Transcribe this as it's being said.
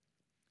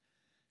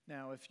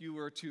Now, if you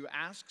were to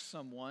ask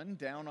someone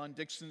down on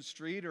Dixon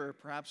Street or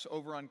perhaps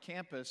over on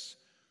campus,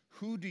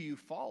 who do you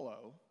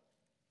follow?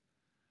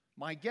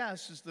 My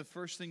guess is the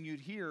first thing you'd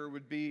hear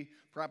would be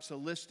perhaps a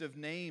list of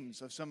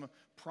names of some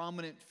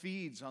prominent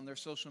feeds on their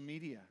social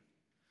media.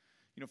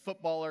 You know,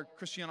 footballer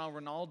Cristiano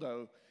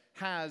Ronaldo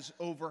has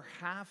over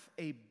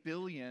 500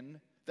 million,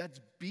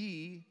 that's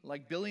B,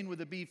 like billion with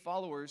a B,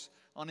 followers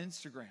on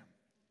Instagram.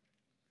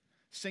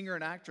 Singer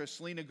and actress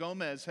Selena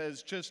Gomez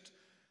has just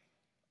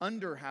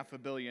under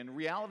 500 million.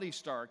 Reality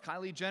star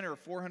Kylie Jenner,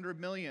 400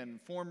 million.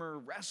 Former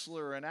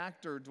wrestler and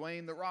actor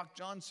Dwayne "The Rock"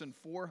 Johnson,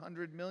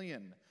 400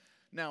 million.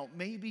 Now,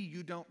 maybe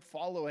you don't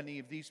follow any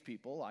of these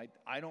people.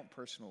 I don't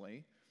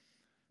personally.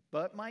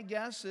 But my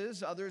guess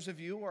is others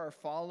of you are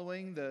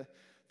following the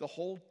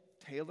whole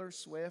Taylor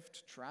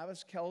Swift,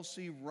 Travis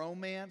Kelce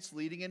romance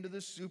leading into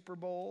the Super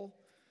Bowl.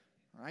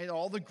 Right,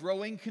 all the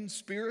growing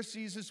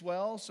conspiracies as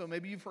well. So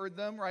maybe you've heard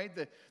them, right?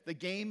 The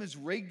game is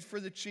rigged for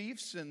the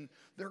Chiefs and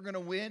they're going to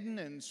win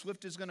and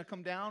Swift is going to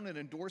come down and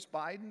endorse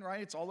Biden,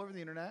 right? It's all over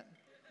the internet.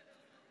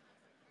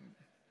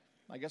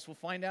 I guess we'll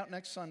find out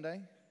next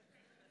Sunday.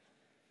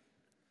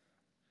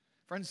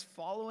 Friends,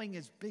 following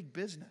is big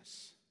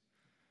business.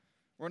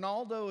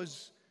 Ronaldo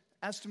is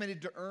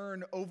estimated to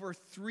earn over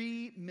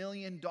 $3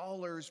 million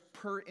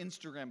per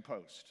Instagram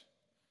post.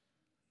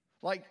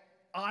 Like,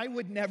 I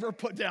would never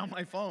put down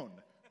my phone.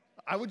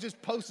 I would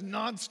just post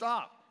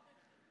nonstop.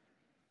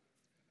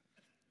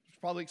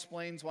 Which probably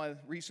explains why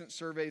recent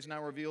surveys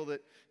now reveal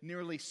that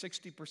nearly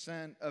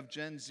 60% of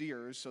Gen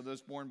Zers, so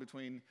those born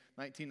between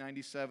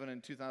 1997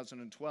 and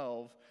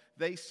 2012,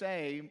 they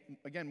say,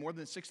 again, more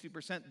than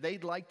 60%,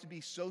 they'd like to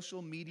be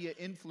social media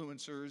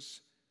influencers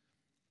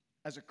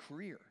as a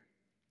career,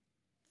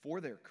 for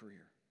their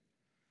career.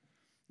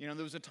 You know,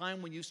 there was a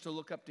time when we used to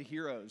look up to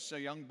heroes. So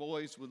young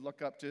boys would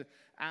look up to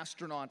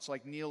astronauts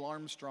like Neil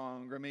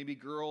Armstrong, or maybe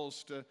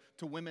girls to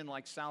women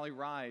like Sally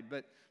Ride.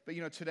 But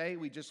you know, today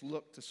we just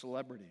look to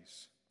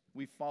celebrities.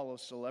 We follow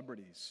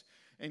celebrities.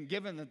 And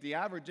given that the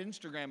average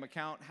Instagram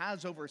account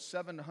has over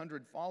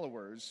 700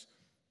 followers,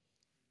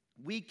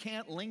 we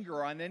can't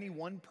linger on any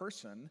one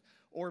person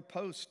or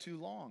post too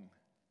long.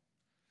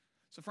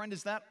 So friend,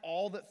 is that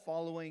all that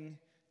following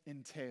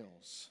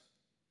entails?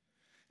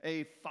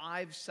 A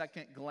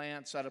 5-second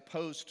glance at a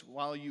post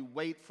while you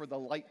wait for the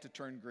light to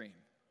turn green.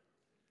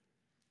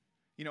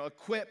 You know, a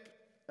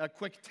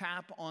quick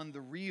tap on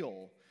the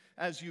reel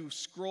as you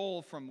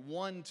scroll from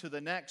one to the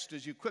next,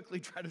 as you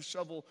quickly try to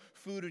shovel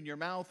food in your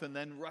mouth and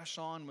then rush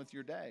on with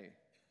your day.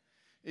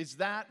 Is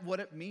that what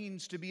it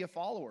means to be a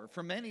follower?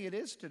 For many, it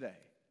is today.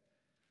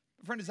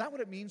 Friend, is that what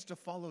it means to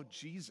follow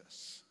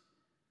Jesus?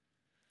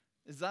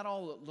 Is that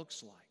all it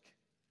looks like?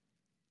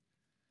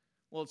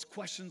 Well, it's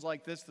questions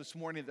like this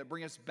morning that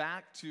bring us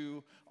back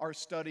to our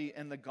study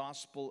in the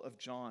Gospel of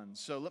John.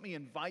 So let me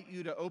invite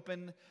you to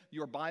open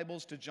your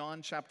Bibles to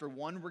John chapter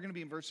 1. We're going to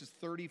be in verses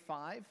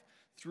 35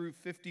 through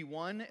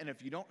 51. And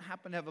if you don't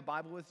happen to have a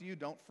Bible with you,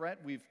 don't fret.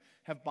 We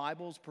have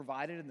Bibles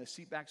provided in the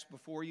seatbacks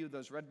before you,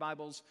 those red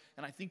Bibles.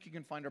 And I think you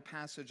can find our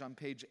passage on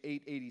page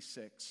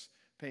 886.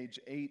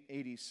 Page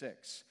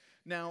 886.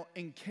 Now,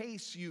 in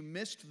case you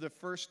missed the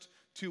first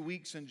 2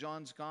 weeks in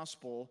John's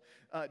Gospel,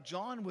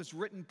 John was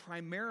written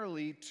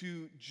primarily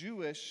to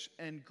Jewish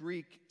and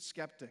Greek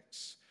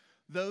skeptics,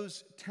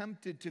 those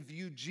tempted to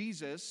view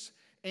Jesus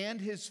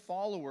and his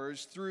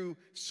followers through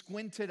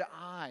squinted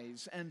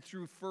eyes and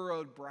through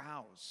furrowed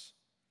brows.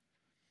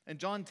 And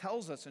John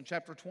tells us in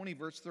chapter 20,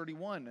 verse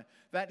 31,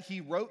 that he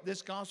wrote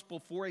this gospel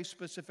for a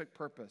specific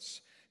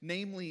purpose,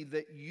 namely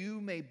that you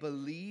may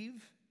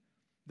believe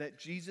that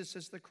Jesus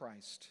is the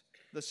Christ,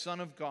 the Son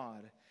of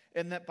God,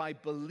 and that by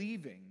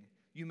believing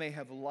you may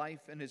have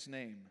life in his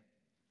name.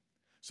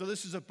 So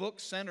this is a book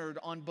centered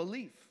on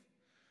belief.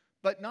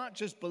 But not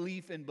just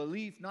belief in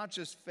belief, not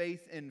just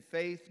faith in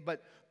faith,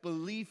 but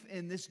belief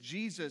in this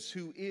Jesus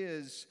who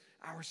is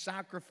our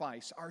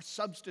sacrifice, our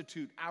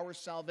substitute, our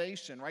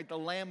salvation, right? The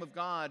Lamb of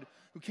God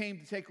who came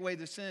to take away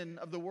the sin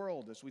of the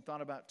world, as we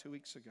thought about 2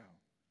 weeks ago.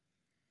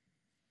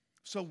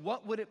 So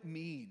what would it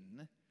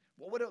mean?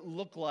 What would it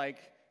look like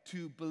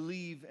to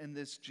believe in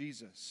this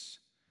Jesus?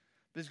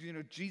 Because, you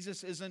know,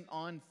 Jesus isn't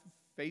on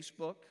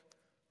Facebook,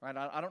 right?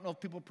 I don't know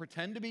if people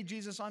pretend to be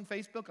Jesus on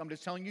Facebook. I'm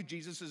just telling you,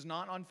 Jesus is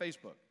not on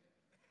Facebook.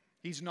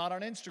 He's not on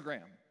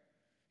Instagram.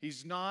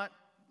 He's not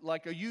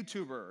like a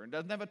YouTuber and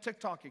doesn't have a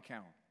TikTok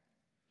account.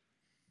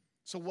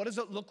 So what does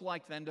it look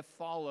like then to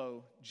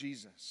follow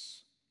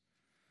Jesus?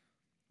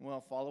 Well,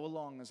 follow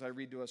along as I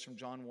read to us from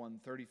John 1,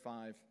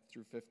 35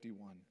 through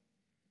 51.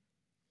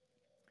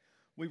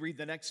 We read,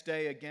 the next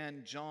day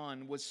again,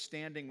 John was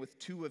standing with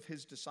 2 of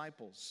his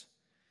disciples.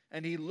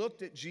 And he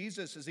looked at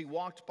Jesus as he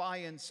walked by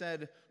and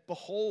said,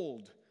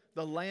 "Behold,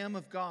 the Lamb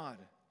of God."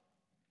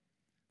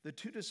 The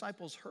 2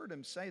 disciples heard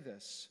him say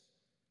this,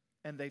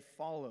 and they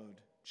followed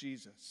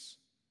Jesus.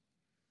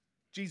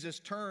 Jesus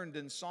turned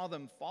and saw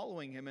them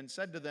following him and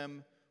said to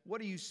them,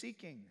 "What are you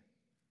seeking?"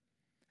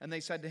 And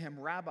they said to him,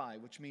 "Rabbi,"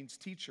 which means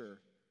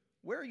teacher,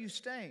 "where are you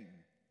staying?"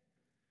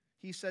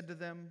 He said to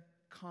them,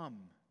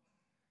 "Come,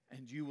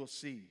 and you will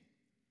see."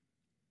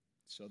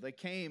 So they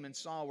came and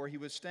saw where he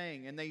was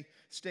staying, and they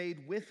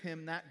stayed with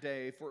him that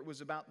day, for it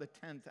was about the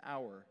 10th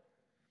hour.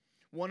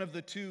 One of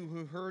the two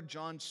who heard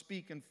John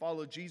speak and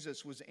followed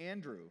Jesus was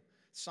Andrew,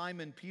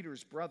 Simon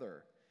Peter's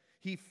brother.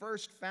 He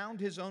first found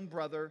his own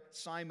brother,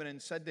 Simon,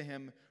 and said to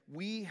him,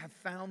 "We have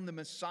found the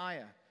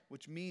Messiah,"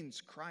 which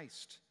means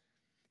Christ.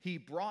 He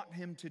brought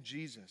him to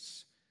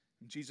Jesus.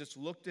 And Jesus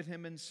looked at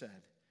him and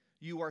said,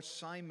 "You are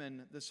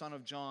Simon, the son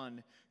of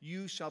John.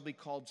 You shall be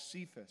called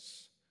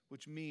Cephas,"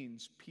 which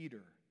means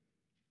Peter.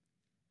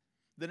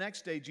 The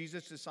next day,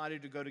 Jesus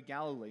decided to go to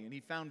Galilee, and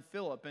he found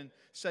Philip and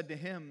said to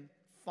him,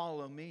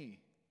 "Follow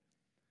me."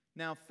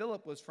 Now,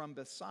 Philip was from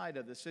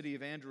Bethsaida, the city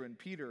of Andrew and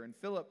Peter, and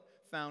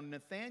Philip found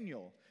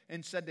Nathanael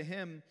and said to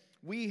him,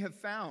 "We have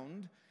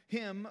found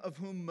him of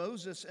whom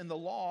Moses and the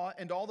law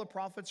and all the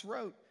prophets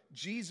wrote,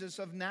 Jesus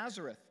of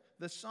Nazareth,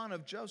 the son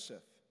of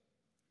Joseph."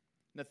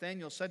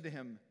 Nathanael said to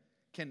him,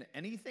 "Can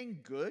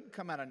anything good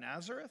come out of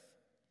Nazareth?"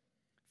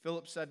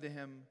 Philip said to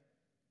him,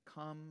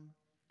 "Come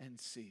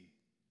and see."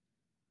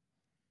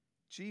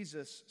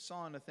 Jesus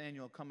saw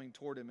Nathanael coming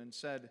toward him and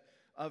said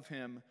of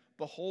him,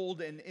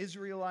 "Behold, an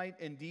Israelite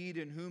indeed,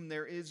 in whom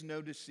there is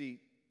no deceit."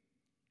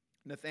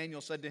 Nathanael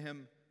said to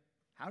him,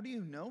 "How do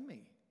you know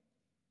me?"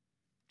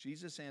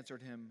 Jesus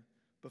answered him,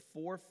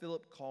 "Before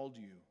Philip called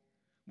you,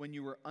 when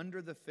you were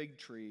under the fig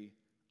tree,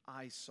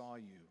 I saw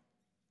you."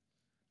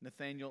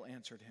 Nathanael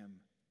answered him,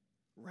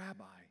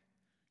 "Rabbi,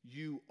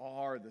 you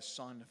are the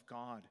Son of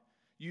God.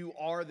 You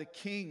are the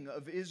King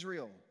of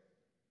Israel."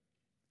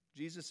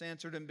 Jesus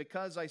answered him,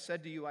 "Because I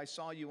said to you, I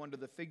saw you under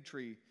the fig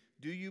tree,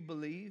 do you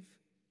believe?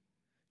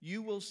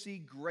 You will see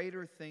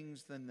greater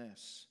things than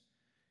this."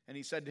 And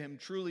he said to him,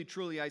 "Truly,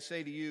 truly, I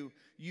say to you,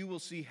 you will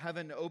see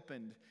heaven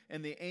opened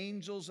and the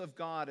angels of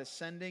God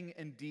ascending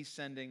and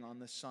descending on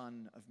the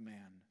Son of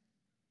Man."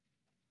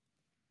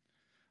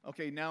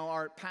 Okay, now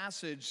our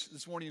passage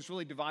this morning is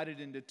really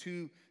divided into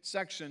two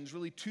sections,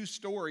 really two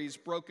stories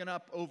broken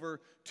up over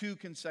 2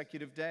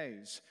 consecutive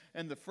days.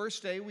 And the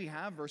first day we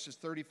have verses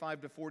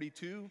 35 to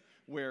 42,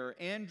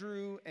 where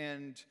Andrew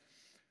and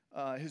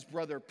his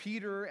brother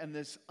Peter and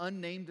this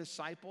unnamed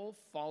disciple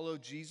follow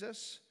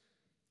Jesus.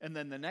 And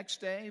then the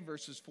next day,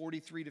 verses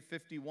 43 to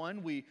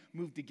 51, we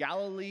move to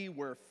Galilee,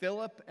 where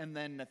Philip and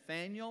then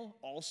Nathanael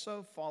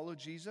also follow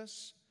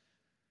Jesus.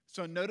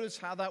 So notice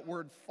how that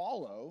word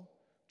 "follow"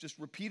 just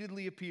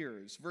repeatedly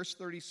appears. Verse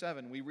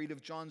 37, we read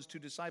of John's 2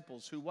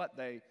 disciples who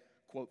they,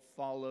 quote,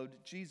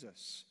 followed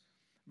Jesus.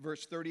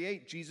 Verse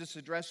 38, Jesus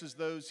addresses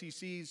those he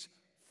sees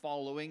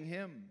following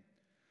him.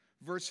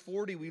 Verse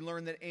 40, we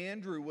learn that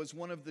Andrew was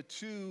one of the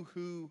 2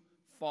 who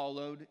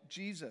followed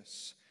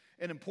Jesus.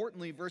 And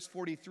importantly, verse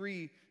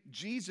 43,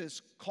 Jesus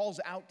calls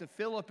out to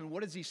Philip, and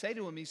what does he say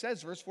to him? He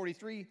says, verse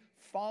 43,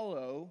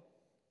 "Follow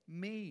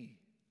me."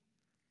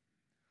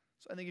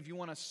 So I think if you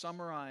want to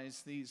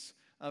summarize these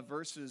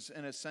verses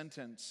in a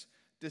sentence,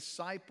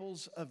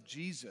 disciples of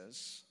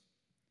Jesus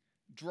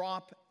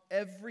drop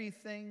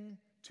everything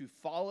to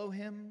follow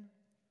him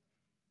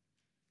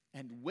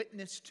and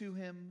witness to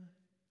him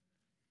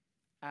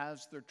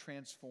as they're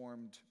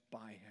transformed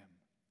by him.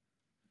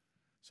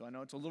 So I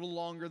know it's a little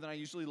longer than I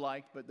usually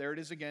like, but there it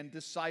is again.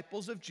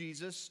 Disciples of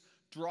Jesus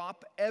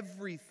drop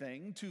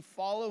everything to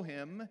follow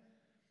him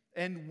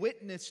and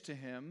witness to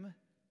him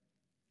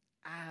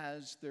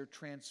as they're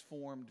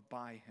transformed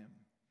by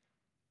him.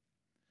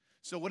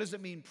 So what does it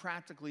mean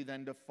practically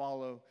then to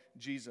follow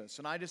Jesus?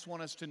 And I just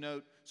want us to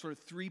note sort of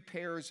 3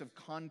 pairs of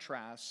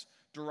contrasts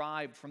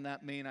derived from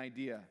that main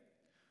idea.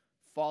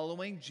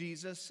 Following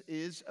Jesus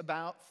is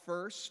about,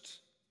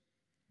 first,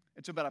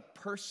 it's about a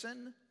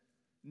person,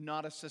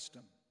 not a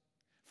system.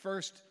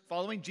 First,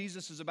 following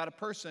Jesus is about a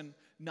person,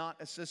 not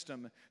a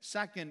system.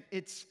 Second,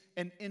 it's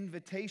an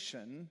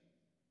invitation,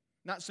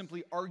 not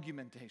simply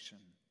argumentation.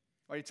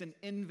 Right? It's an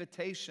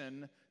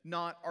invitation,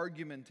 not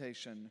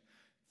argumentation.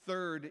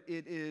 Third,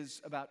 it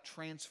is about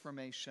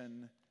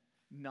transformation,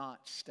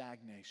 not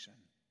stagnation.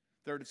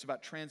 Third, it's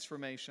about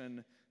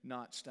transformation,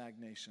 not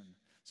stagnation.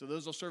 So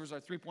those will serve as our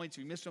 3 points.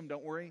 If you missed them,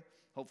 don't worry.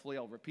 Hopefully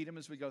I'll repeat them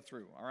as we go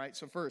through. All right,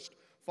 so first,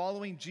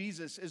 following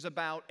Jesus is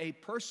about a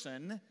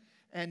person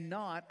and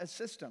not a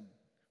system.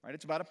 Right?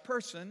 It's about a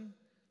person,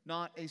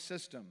 not a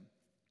system.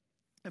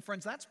 And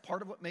friends, that's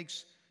part of what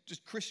makes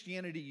just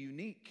Christianity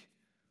unique.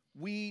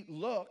 We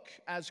look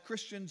as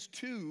Christians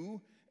to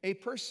a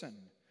person.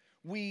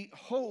 We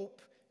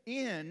hope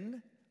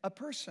in a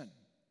person.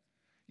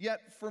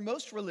 Yet for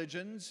most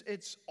religions,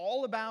 it's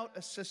all about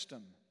a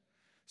system.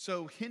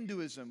 So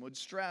Hinduism would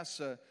stress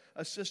a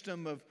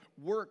system of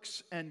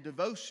works and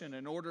devotion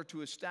in order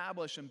to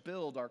establish and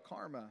build our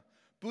karma.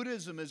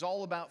 Buddhism is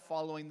all about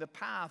following the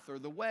path or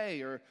the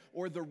way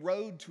or the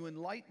road to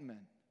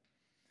enlightenment.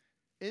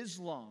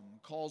 Islam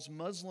calls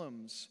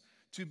Muslims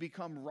to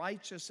become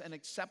righteous and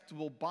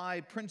acceptable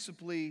by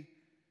principally,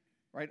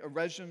 right, a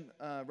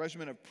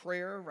regimen of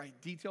prayer, right,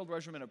 detailed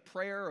regimen of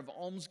prayer, of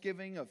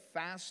almsgiving, of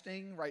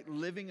fasting, right,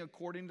 living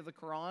according to the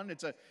Quran.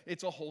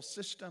 It's a whole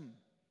system.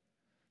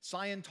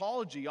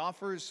 Scientology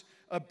offers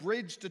a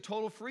bridge to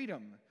total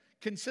freedom,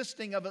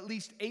 consisting of at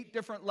least 8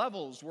 different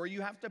levels where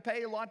you have to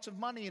pay lots of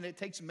money and it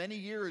takes many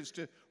years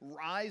to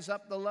rise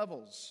up the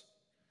levels.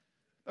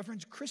 But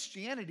friends,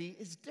 Christianity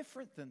is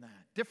different than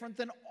that, different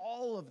than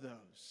all of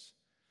those.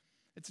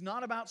 It's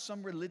not about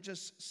some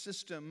religious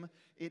system.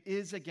 It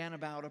is, again,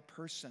 about a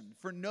person.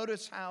 For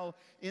notice how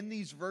in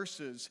these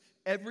verses,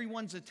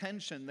 everyone's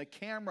attention, the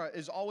camera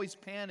is always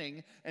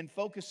panning and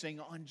focusing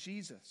on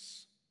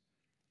Jesus.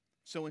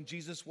 So when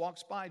Jesus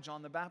walks by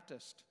John the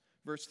Baptist,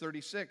 verse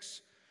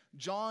 36,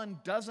 John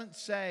doesn't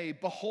say,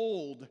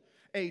 "Behold,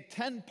 a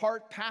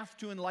 10-part path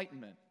to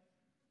enlightenment."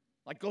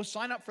 Like, go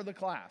sign up for the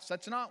class.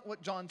 That's not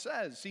what John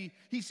says.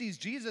 He sees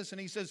Jesus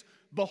and he says,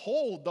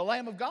 "Behold, the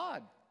Lamb of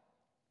God."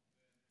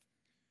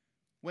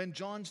 When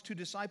John's 2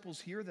 disciples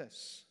hear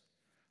this,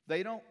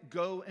 they don't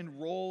go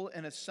enroll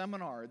in a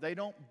seminar. They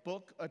don't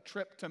book a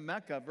trip to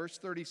Mecca. Verse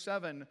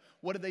 37,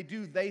 what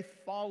did? They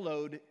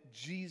followed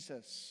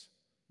Jesus,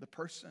 the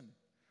person.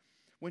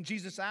 When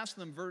Jesus asked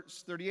them,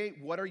 verse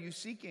 38, "What are you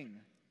seeking?"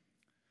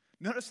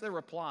 Notice their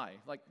reply,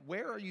 like,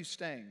 "Where are you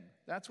staying?"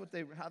 That's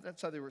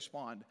how they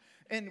respond.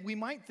 And we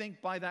might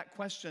think by that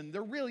question,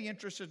 they're really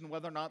interested in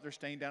whether or not they're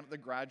staying down at the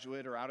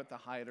Graduate or out at the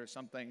Hyatt or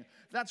something.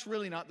 That's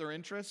really not their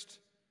interest.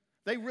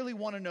 They really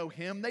want to know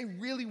him. They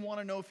really want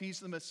to know if he's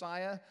the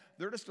Messiah.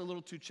 They're just a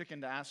little too chicken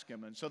to ask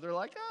him. And so they're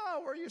like, "Oh,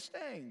 where are you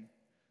staying?"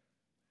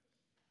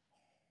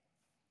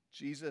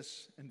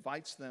 Jesus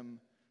invites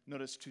them,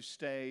 notice, to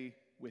stay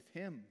with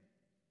him.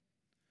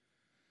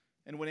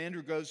 And when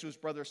Andrew goes to his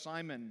brother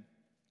Simon,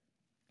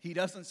 he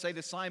doesn't say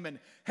to Simon,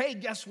 "Hey,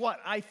 guess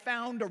what? I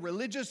found a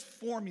religious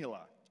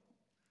formula."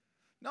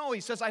 No,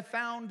 he says, "I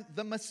found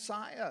the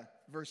Messiah,"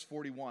 verse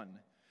 41.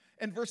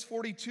 And verse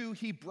 42,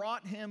 he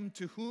brought him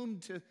to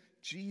whom? To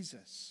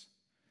Jesus.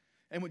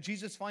 And when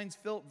Jesus finds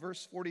Philip,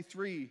 verse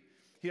 43,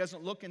 he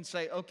doesn't look and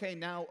say, "Okay,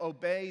 now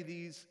obey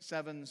these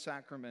 7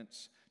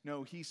 sacraments."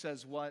 No, he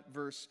says what?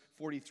 Verse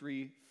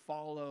 43,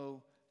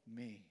 "Follow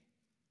me."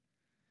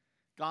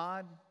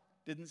 God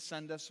didn't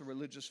send us a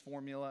religious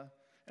formula,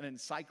 an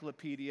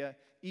encyclopedia,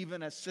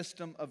 even a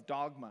system of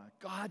dogma.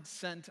 God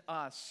sent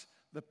us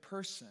the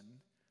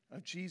person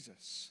of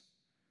Jesus.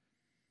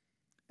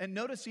 And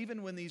notice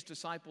even when these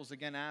disciples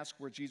again ask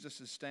where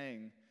Jesus is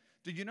staying,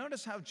 did you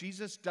notice how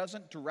Jesus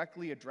doesn't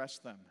directly address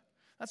them?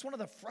 That's one of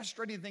the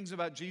frustrating things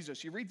about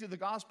Jesus. You read through the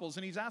Gospels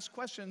and he's asked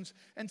questions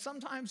and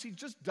sometimes he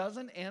just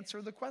doesn't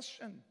answer the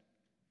question.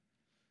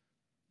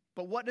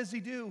 But what does he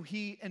do?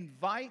 He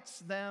invites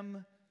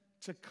them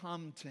to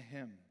come to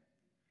him.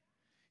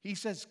 He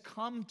says,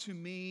 "Come to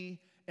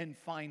me and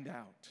find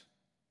out."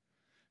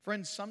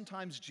 Friends,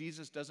 sometimes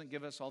Jesus doesn't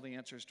give us all the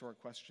answers to our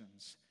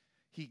questions.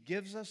 He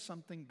gives us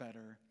something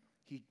better.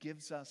 He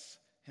gives us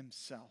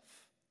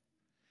himself.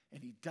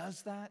 And he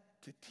does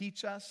that to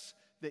teach us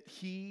that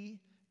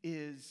he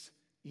is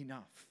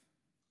enough.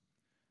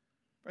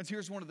 Friends,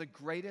 here's one of the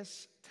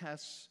greatest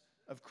tests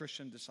of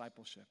Christian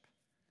discipleship.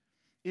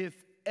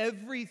 If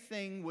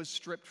everything was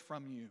stripped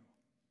from you,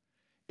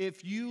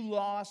 if you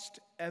lost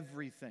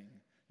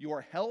everything,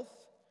 your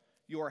health,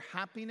 your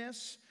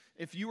happiness,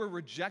 if you were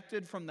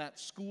rejected from that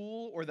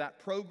school or that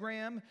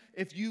program,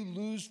 if you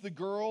lose the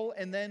girl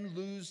and then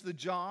lose the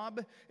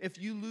job, if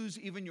you lose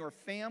even your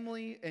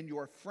family and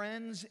your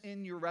friends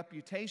and your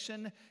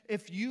reputation,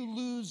 if you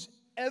lose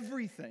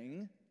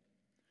everything,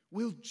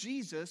 will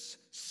Jesus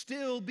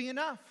still be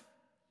enough?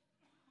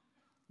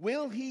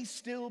 Will he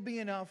still be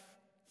enough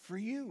for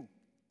you?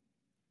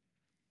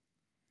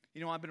 You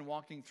know, I've been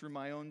walking through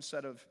my own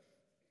set of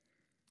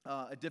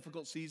a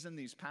difficult season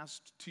these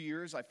past 2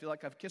 years. I feel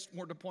like I've kissed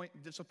more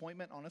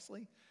disappointment,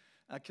 honestly.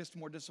 I kissed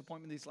more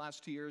disappointment these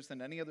last 2 years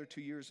than any other 2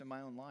 years in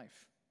my own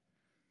life.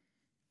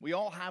 We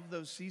all have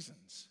those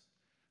seasons.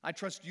 I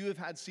trust you have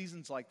had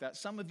seasons like that.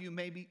 Some of you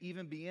may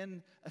even be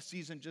in a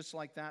season just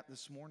like that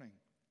this morning.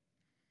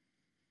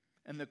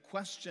 And the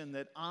question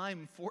that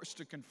I'm forced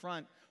to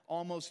confront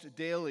almost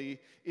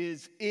daily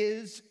is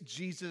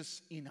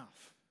Jesus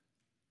enough?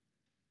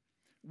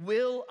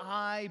 Will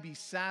I be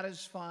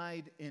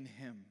satisfied in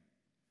him?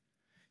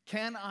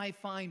 Can I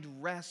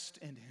find rest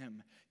in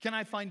him? Can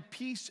I find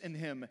peace in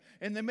him?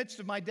 In the midst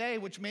of my day,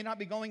 which may not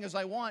be going as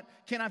I want,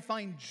 can I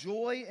find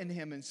joy in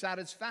him and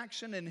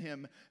satisfaction in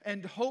him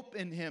and hope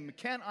in him?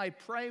 Can I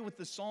pray with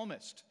the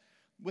psalmist,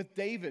 with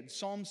David,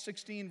 Psalm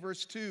 16,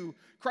 verse 2,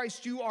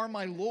 "Christ, you are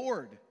my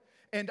Lord,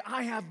 and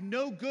I have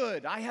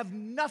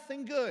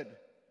nothing good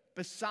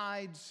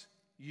besides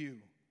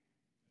you."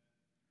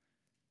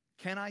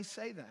 Can I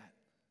say that?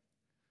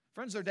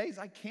 Friends, there are days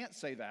I can't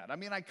say that. I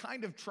mean, I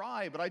kind of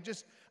try, but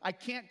I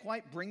can't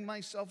quite bring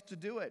myself to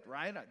do it,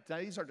 right?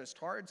 Days are just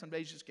hard. Some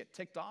days you just get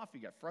ticked off. You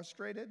get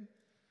frustrated.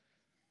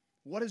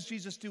 What does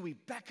Jesus do? He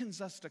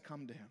beckons us to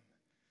come to him.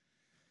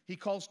 He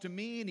calls to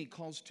me and he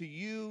calls to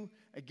you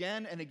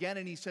again and again,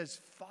 and he says,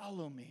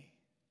 "Follow me.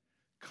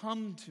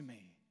 Come to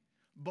me.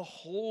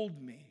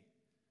 Behold me."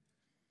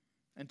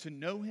 And to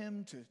know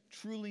him, to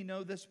truly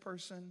know this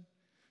person,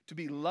 to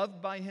be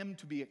loved by him,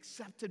 to be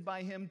accepted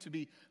by him, to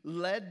be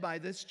led by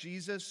this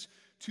Jesus,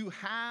 to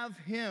have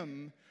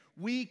him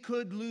We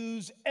could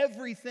lose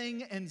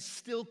everything and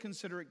still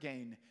consider it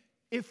gain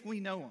if we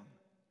know him,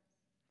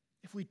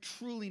 if we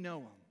truly know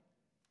him.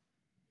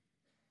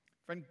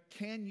 Friend,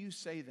 can you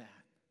say that?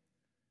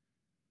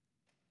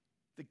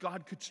 That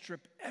God could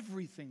strip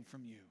everything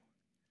from you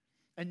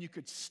and you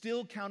could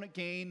still count it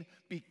gain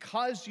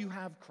because you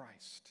have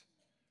Christ.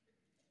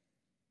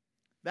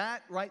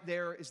 That right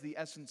there is the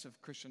essence of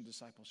Christian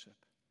discipleship.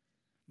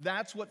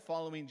 That's what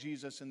following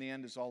Jesus in the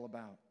end is all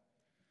about.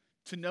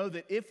 To know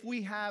that if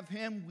we have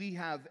him, we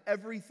have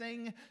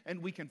everything,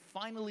 and we can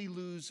finally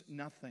lose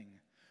nothing.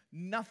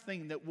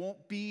 Nothing that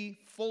won't be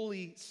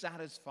fully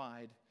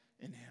satisfied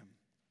in him.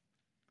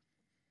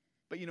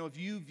 But if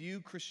you view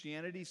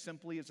Christianity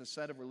simply as a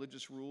set of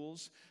religious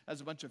rules,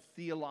 as a bunch of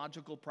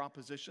theological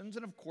propositions,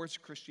 and of course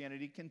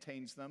Christianity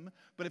contains them,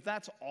 but if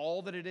that's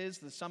all that it is,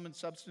 the sum and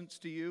substance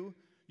to you,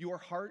 your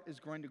heart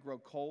is going to grow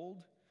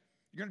cold.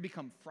 You're going to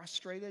become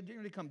frustrated. You're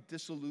going to become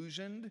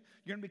disillusioned.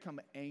 You're going to become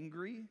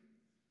angry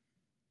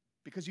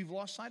because you've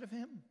lost sight of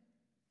him.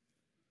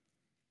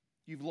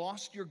 You've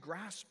lost your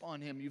grasp on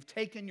him. You've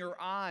taken your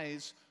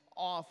eyes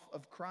off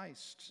of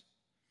Christ.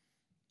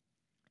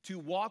 To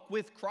walk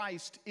with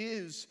Christ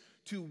is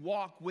to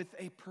walk with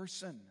a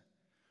person,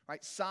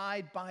 right?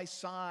 Side by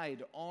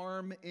side,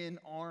 arm in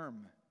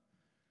arm.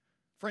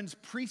 Friends,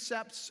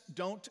 precepts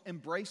don't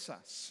embrace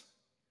us,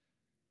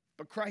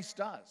 but Christ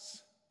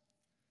does.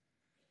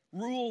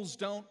 Rules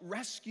don't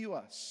rescue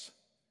us,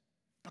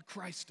 but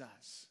Christ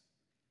does.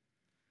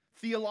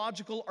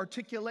 Theological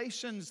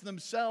articulations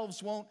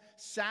themselves won't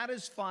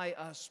satisfy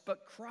us,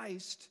 but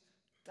Christ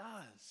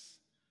does.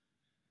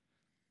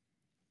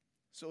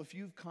 So if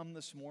you've come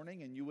this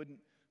morning and you wouldn't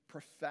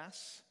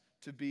profess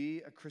to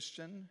be a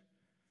Christian,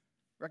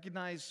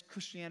 recognize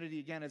Christianity,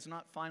 again, is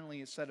not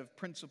finally a set of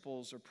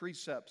principles or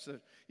precepts, or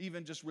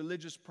even just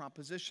religious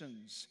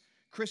propositions.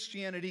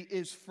 Christianity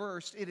is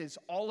first, it is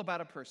all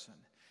about a person.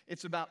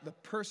 It's about the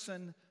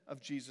person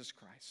of Jesus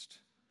Christ.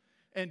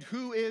 And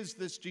who is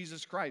this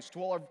Jesus Christ?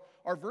 Well,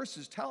 our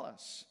verses tell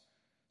us.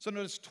 So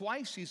notice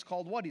twice he's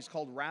called what? He's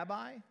called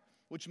rabbi,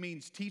 which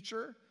means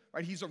teacher,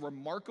 right? He's a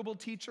remarkable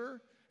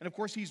teacher. And of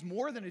course, he's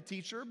more than a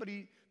teacher, but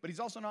he's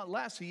also not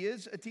less. He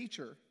is a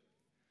teacher.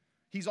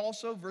 He's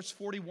also, verse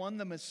 41,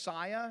 the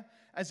Messiah,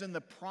 as in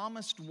the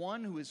promised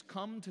one who has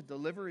come to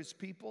deliver his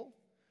people.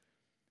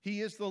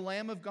 He is the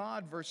Lamb of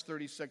God, verse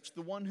 36,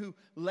 the one who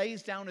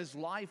lays down his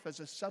life as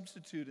a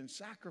substitute and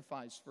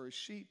sacrifice for his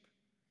sheep.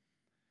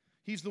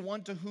 He's the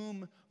one to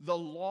whom the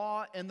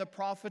law and the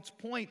prophets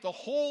point. The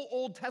whole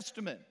Old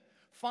Testament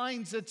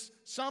finds its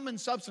sum and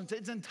substance,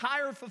 its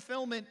entire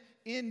fulfillment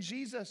in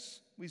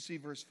Jesus. We see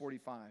verse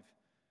 45.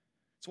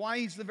 It's why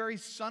he's the very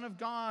Son of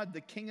God,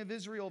 the King of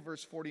Israel,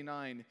 verse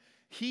 49.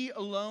 He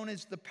alone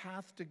is the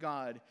path to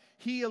God.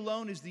 He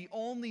alone is the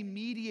only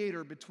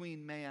mediator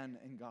between man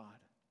and God.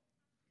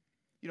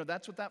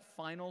 That's what that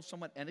final,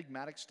 somewhat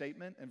enigmatic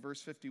statement in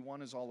verse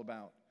 51 is all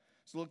about.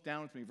 So look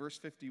down with me, verse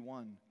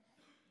 51.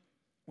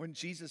 When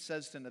Jesus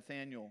says to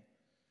Nathanael,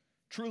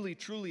 "Truly,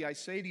 truly, I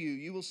say to you,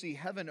 you will see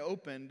heaven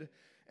opened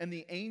and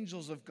the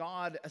angels of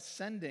God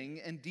ascending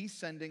and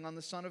descending on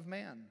the Son of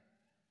Man."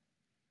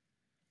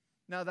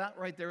 Now that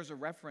right there is a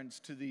reference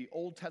to the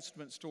Old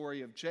Testament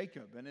story of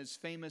Jacob and his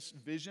famous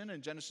vision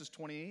in Genesis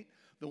 28,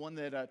 the one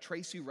that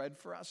Tracy read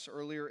for us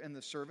earlier in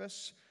the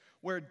service,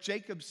 where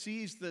Jacob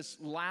sees this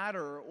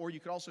ladder, or you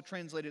could also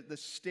translate it, the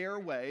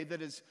stairway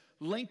that is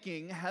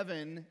linking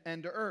heaven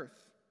and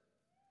earth.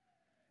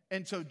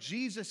 And so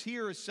Jesus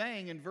here is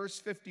saying in verse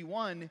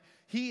 51,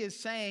 he is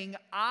saying,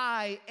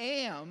 I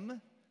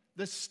am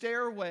the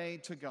stairway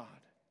to God.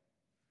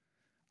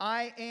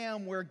 I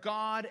am where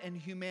God and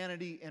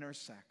humanity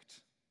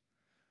intersect.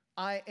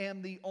 I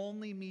am the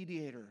only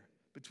mediator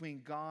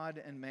between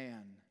God and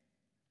man.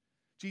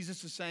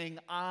 Jesus is saying,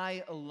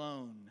 I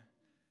alone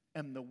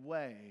am the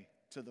way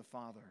to the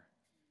Father.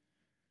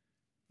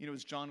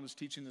 As John was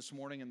teaching this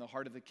morning in the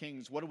Heart of the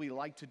Kings, what do we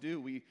like to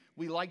do?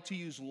 We like to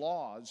use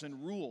laws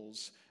and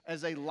rules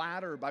as a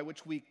ladder by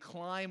which we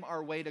climb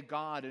our way to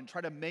God and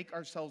try to make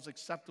ourselves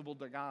acceptable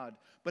to God.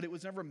 But it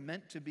was never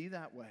meant to be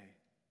that way.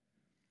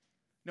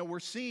 No,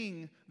 we're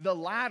seeing the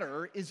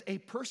ladder is a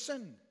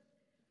person,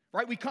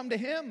 right? We come to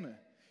him.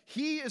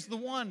 He is the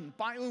one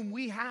by whom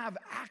we have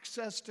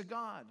access to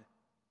God.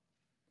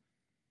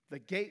 The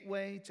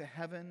gateway to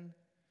heaven,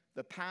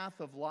 the path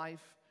of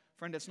life.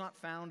 Friend, it's not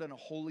found in a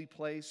holy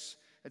place.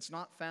 It's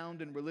not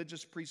found in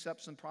religious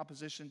precepts and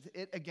propositions.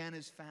 It, again,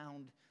 is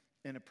found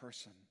in a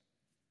person.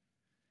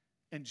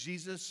 And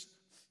Jesus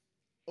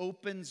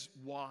opens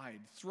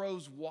wide,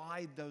 throws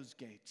wide those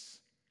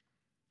gates,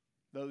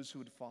 those who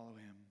would follow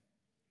him.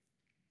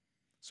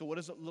 So what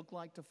does it look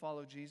like to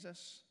follow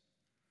Jesus?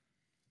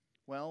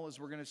 Well, as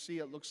we're going to see,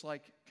 it looks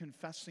like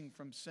confessing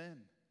from sin,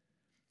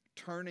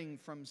 turning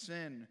from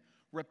sin,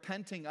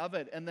 repenting of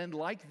it, and then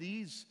like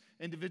these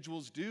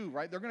individuals do,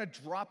 right? They're going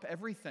to drop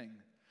everything.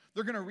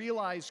 They're going to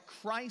realize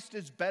Christ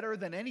is better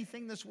than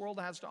anything this world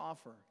has to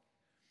offer.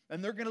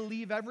 And they're going to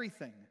leave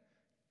everything,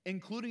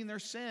 including their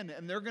sin,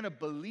 and they're going to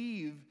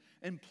believe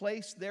and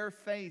place their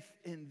faith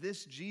in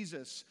this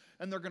Jesus,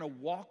 and they're going to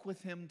walk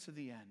with him to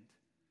the end,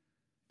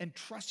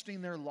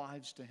 entrusting their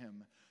lives to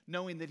him,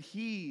 knowing that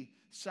he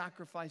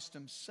sacrificed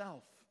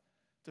himself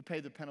to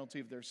pay the penalty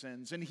of their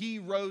sins. And he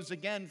rose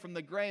again from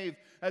the grave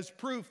as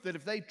proof that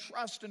if they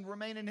trust and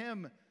remain in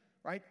him,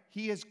 right,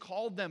 he has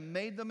called them,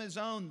 made them his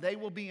own. They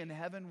will be in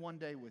heaven one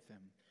day with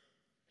him.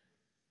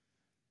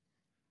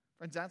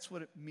 Friends, that's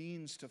what it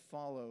means to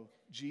follow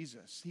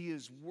Jesus. He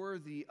is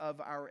worthy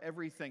of our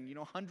everything. You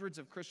know, hundreds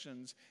of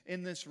Christians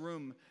in this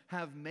room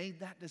have made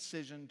that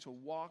decision to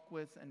walk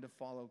with and to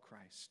follow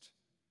Christ.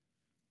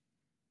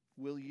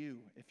 Will you,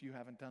 if you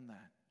haven't done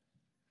that?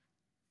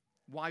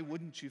 Why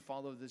wouldn't you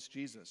follow this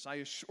Jesus? I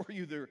assure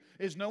you there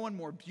is no one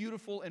more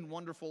beautiful and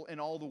wonderful in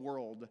all the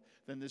world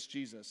than this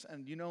Jesus.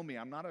 And you know me,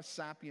 I'm not a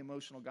sappy,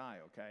 emotional guy,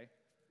 okay?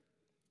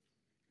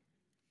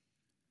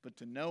 But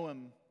to know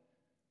him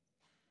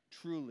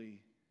truly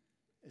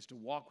is to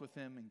walk with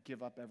him and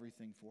give up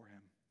everything for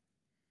him.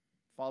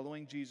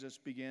 Following Jesus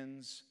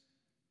begins,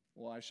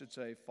 well, I should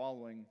say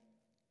following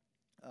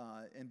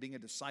and being a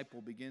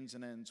disciple begins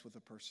and ends with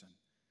a person.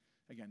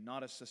 Again,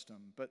 not a system.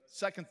 But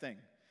second thing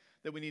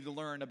that we need to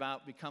learn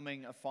about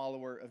becoming a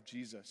follower of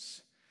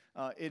Jesus,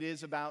 it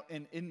is about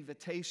an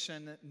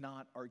invitation,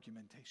 not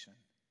argumentation.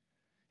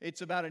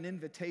 It's about an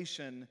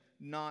invitation,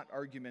 not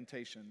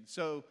argumentation.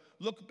 So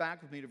look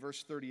back with me to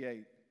verse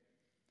 38.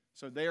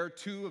 So there,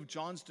 two of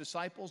John's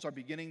disciples are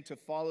beginning to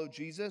follow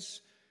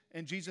Jesus,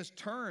 and Jesus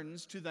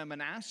turns to them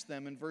and asks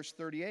them in verse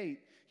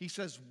 38, he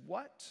says,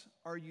 "What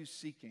are you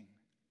seeking?"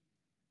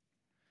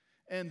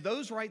 And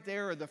those right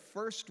there are the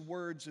first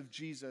words of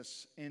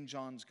Jesus in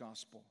John's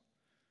gospel.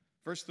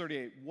 Verse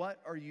 38,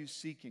 what are you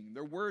seeking?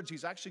 They're words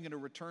he's actually going to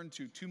return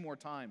to two more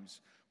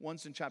times.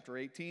 Once in chapter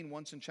 18,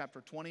 once in chapter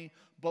 20.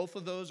 Both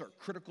of those are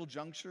critical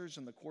junctures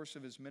in the course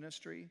of his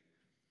ministry.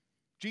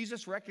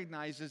 Jesus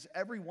recognizes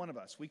every one of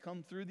us. We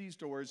come through these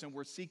doors and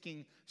we're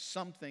seeking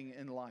something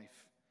in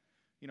life.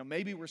 You know,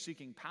 maybe we're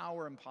seeking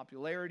power and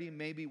popularity.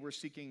 Maybe we're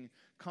seeking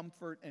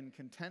comfort and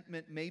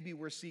contentment. Maybe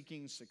we're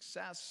seeking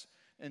success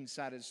and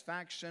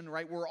satisfaction,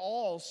 right? We're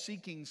all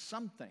seeking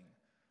something.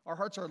 Our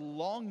hearts are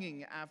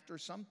longing after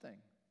something.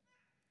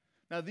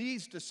 Now,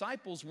 these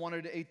disciples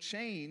wanted a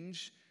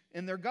change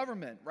in their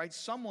government, right?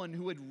 Someone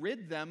who would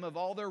rid them of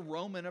all their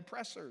Roman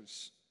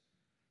oppressors.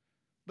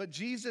 But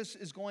Jesus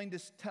is going to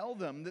tell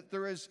them that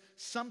there is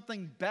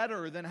something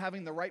better than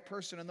having the right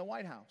person in the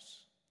White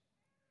House.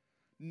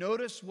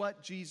 Notice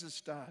what Jesus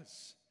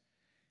does.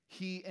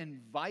 He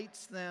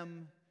invites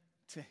them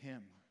to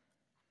him.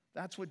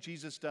 That's what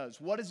Jesus does.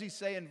 What does he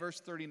say in verse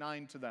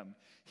 39 to them?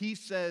 He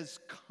says,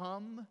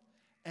 "Come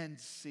and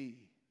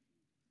see."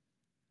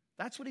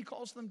 That's what he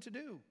calls them to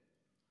do.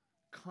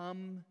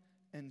 Come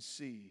and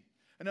see.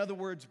 In other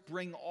words,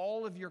 bring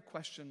all of your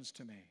questions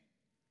to me.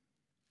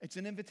 It's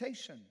an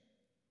invitation.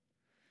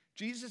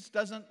 Jesus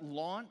doesn't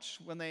launch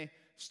when they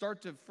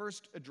start to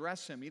first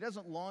address him. He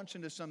doesn't launch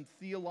into some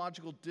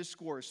theological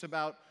discourse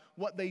about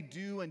what they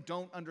do and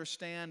don't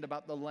understand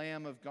about the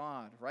Lamb of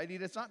God, right?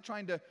 He's not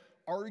trying to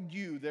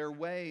argue their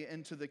way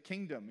into the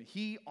kingdom.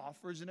 He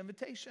offers an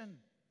invitation.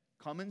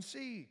 Come and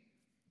see.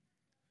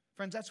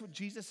 Friends, that's what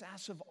Jesus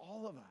asks of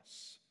all of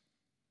us.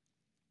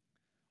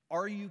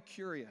 Are you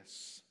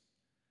curious?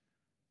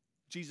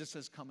 Jesus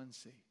says, come and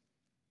see.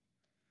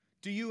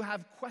 Do you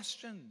have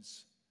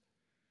questions?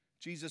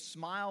 Jesus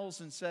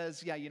smiles and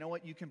says, yeah, you know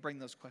what? You can bring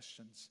those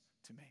questions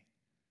to me.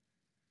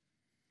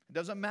 It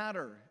doesn't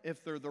matter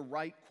if they're the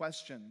right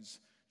questions.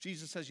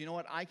 Jesus says, you know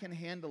what? I can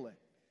handle it.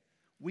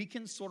 We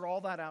can sort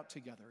all that out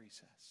together, he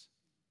says.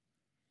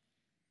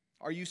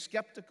 Are you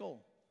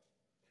skeptical?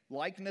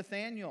 Like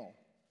Nathanael.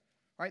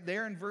 Right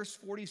there in verse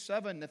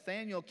 47,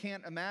 Nathanael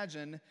can't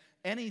imagine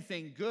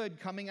anything good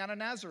coming out of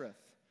Nazareth.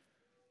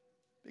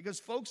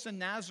 Because folks in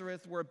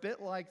Nazareth were a bit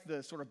like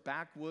the sort of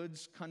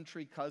backwoods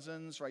country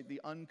cousins, right?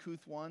 The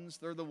uncouth ones.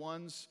 They're the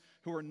ones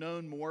who are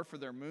known more for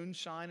their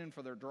moonshine and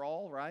for their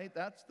drawl, right?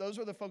 Those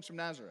are the folks from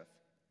Nazareth.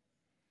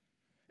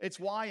 It's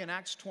why in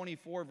Acts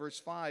 24, verse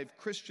 5,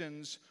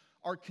 Christians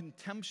are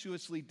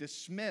contemptuously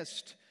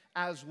dismissed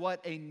as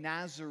what? A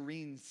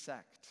Nazarene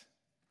sect.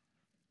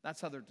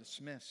 That's how they're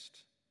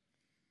dismissed.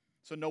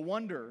 So no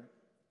wonder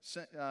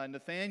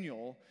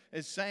Nathanael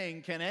is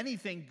saying, can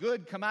anything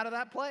good come out of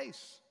that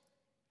place?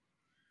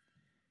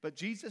 But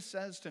Jesus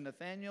says to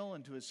Nathanael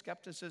and to his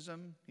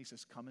skepticism, he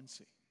says, come and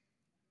see.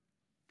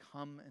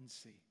 Come and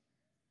see.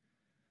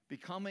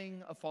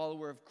 Becoming a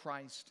follower of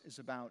Christ is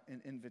about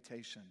an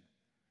invitation.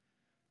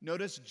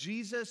 Notice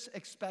Jesus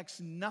expects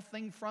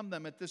nothing from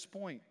them at this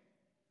point.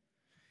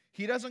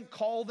 He doesn't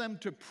call them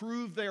to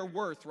prove their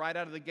worth right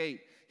out of the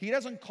gate. He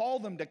doesn't call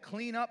them to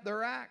clean up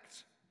their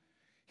act.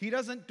 He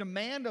doesn't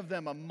demand of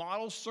them a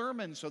model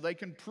sermon so they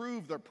can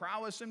prove their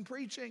prowess in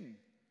preaching.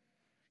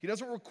 He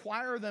doesn't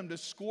require them to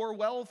score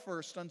well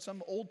first on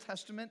some Old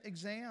Testament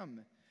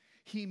exam.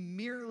 He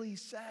merely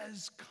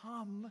says,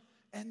 come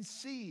and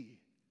see,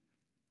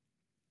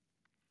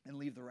 and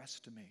leave the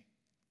rest to me.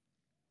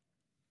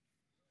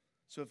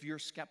 So if you're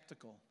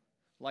skeptical,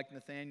 like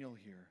Nathanael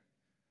here,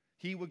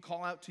 He would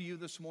call out to you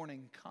this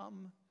morning,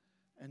 come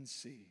and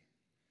see.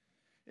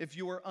 If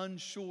you are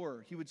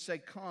unsure, he would say,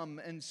 come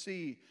and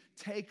see.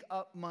 Take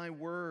up my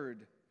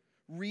word.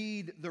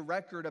 Read the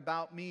record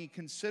about me.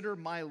 Consider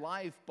my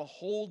life.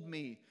 Behold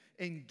me.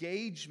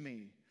 Engage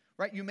me.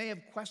 Right? You may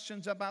have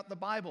questions about the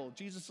Bible.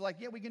 Jesus is like,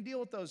 yeah, we can deal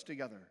with those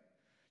together.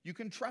 You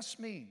can trust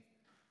me.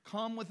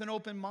 Come with an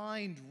open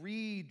mind.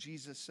 Read,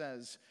 Jesus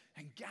says,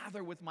 and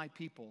gather with my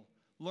people.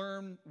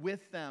 Learn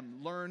with them.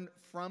 Learn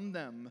from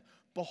them.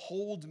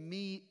 Behold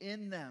me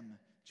in them,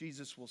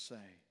 Jesus will say.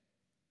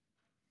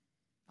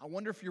 I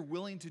wonder if you're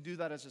willing to do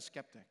that as a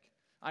skeptic.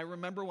 I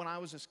remember when I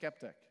was a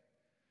skeptic,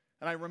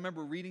 and I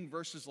remember reading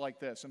verses like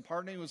this, and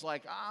part of me was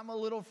like, I'm a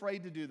little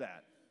afraid to do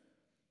that.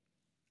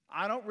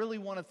 I don't really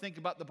want to think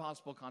about the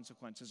possible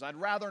consequences. I'd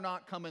rather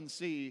not come and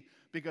see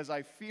because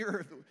I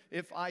fear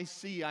if I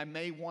see, I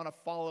may want to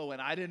follow,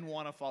 and I didn't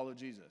want to follow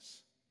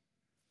Jesus.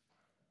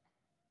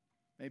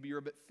 Maybe you're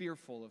a bit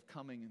fearful of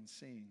coming and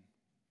seeing.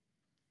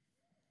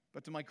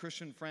 But to my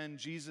Christian friend,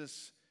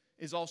 Jesus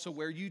is also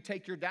where you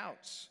take your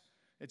doubts.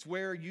 It's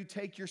where you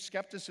take your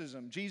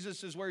skepticism.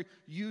 Jesus is where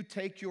you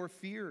take your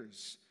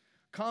fears.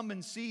 Come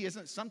and see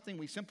isn't something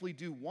we simply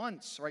do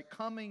once, right?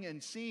 Coming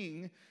and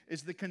seeing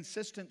is the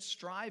consistent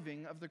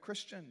striving of the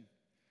Christian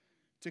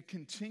to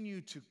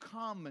continue to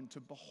come and to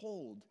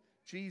behold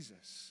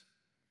Jesus.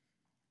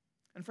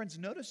 And friends,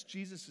 notice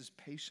Jesus'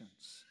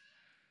 patience.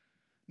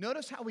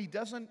 Notice how he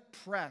doesn't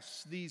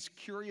press these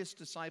curious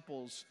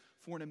disciples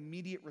for an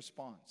immediate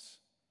response.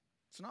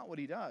 It's not what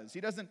he does.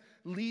 He doesn't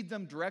lead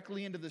them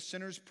directly into the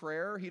sinner's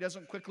prayer. He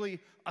doesn't quickly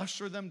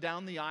usher them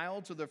down the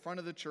aisle to the front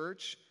of the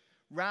church.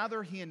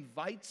 Rather, he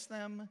invites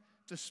them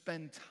to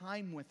spend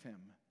time with him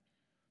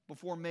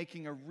before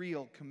making a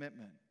real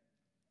commitment.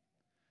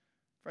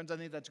 Friends, I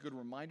think that's a good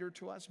reminder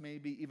to us,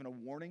 maybe even a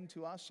warning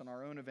to us in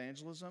our own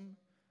evangelism.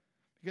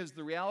 Because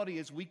the reality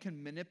is we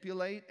can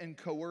manipulate and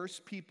coerce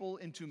people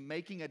into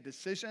making a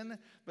decision,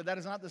 but that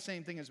is not the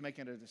same thing as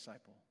making a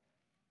disciple.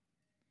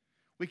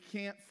 We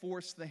can't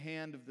force the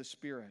hand of the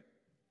Spirit.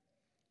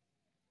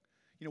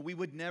 You know, we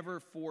would never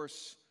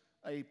force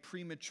a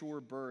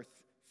premature birth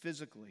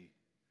physically,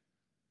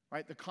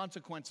 right? The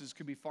consequences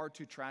could be far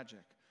too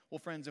tragic. Well,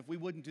 friends, if we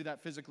wouldn't do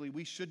that physically,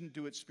 we shouldn't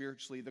do it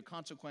spiritually. The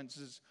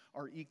consequences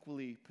are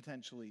equally,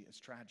 potentially, as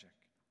tragic.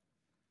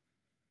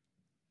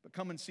 But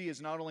come and see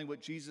is not only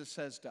what Jesus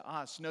says to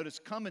us. Notice,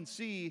 come and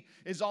see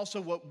is also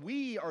what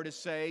we are to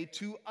say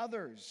to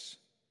others.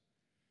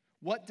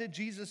 What did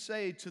Jesus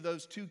say to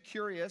those two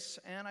curious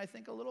and I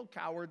think a little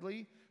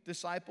cowardly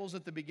disciples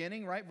at the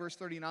beginning, right? Verse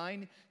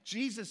 39,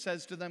 Jesus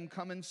says to them,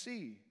 come and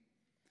see.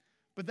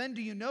 But then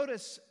do you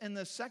notice in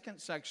the second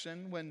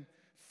section when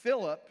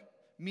Philip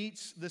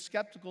meets the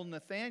skeptical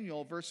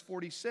Nathanael, verse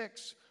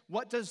 46,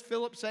 what does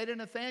Philip say to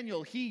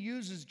Nathanael? He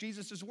uses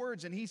Jesus'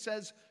 words and he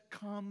says,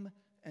 come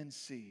and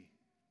see.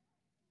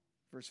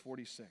 Verse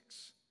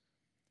 46.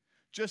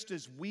 Just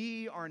as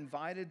we are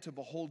invited to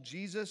behold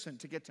Jesus and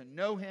to get to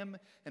know him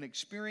and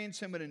experience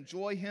him and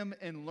enjoy him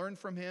and learn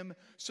from him,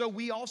 so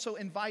we also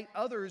invite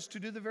others to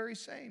do the very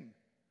same.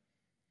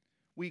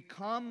 We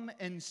come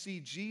and see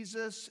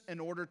Jesus in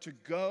order to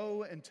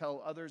go and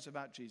tell others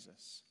about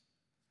Jesus.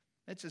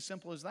 It's as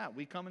simple as that.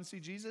 We come and see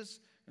Jesus,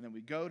 and then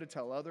we go to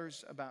tell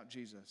others about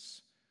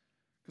Jesus.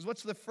 Because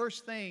what's the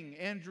first thing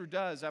Andrew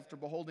does after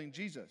beholding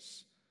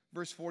Jesus?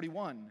 Verse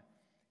 41.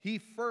 He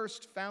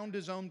first found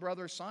his own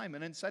brother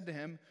Simon and said to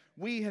him,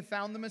 we have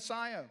found the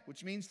Messiah,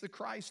 which means the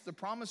Christ, the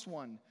promised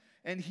one.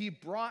 And he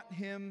brought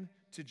him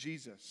to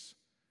Jesus.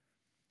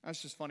 That's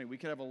just funny. We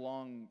could have a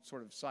long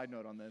sort of side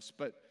note on this.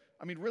 But,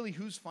 I mean, really,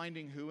 who's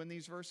finding who in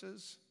these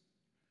verses?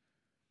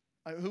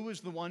 Who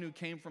is the one who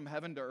came from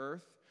heaven to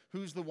earth?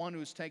 Who's the one who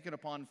has taken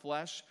upon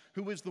flesh?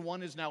 Who is the one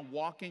who is now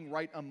walking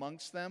right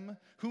amongst them?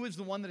 Who is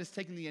the one that has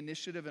taken the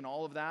initiative in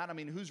all of that? I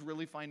mean, who's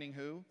really finding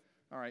who?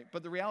 All right,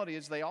 but the reality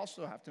is they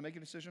also have to make a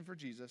decision for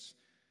Jesus.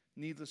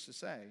 Needless to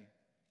say,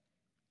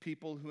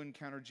 people who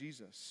encounter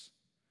Jesus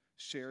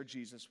share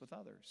Jesus with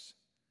others.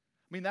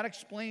 I mean, that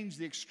explains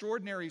the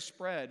extraordinary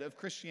spread of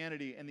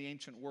Christianity in the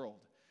ancient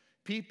world.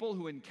 People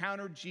who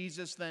encountered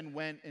Jesus then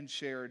went and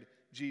shared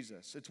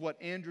Jesus. It's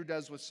what Andrew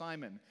does with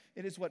Simon.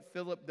 It is what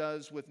Philip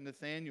does with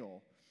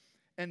Nathanael.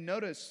 And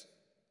notice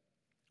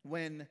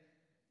when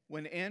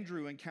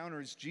Andrew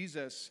encounters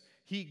Jesus,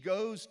 he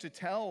goes to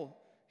tell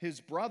his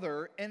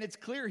brother, and it's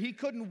clear he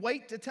couldn't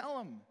wait to tell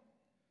him.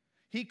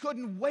 He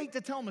couldn't wait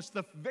to tell him. It's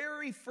the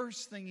very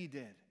first thing he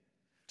did,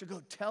 to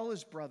go tell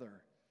his brother.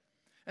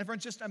 And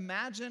friends, just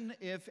imagine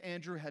if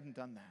Andrew hadn't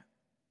done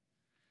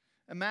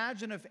that.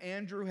 Imagine if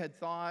Andrew had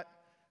thought,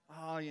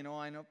 I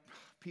know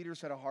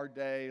Peter's had a hard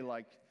day,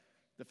 like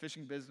the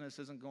fishing business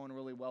isn't going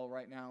really well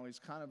right now. He's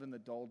kind of in the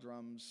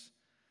doldrums.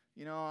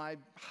 I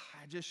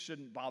just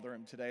shouldn't bother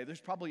him today. There's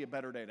probably a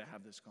better day to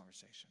have this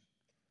conversation.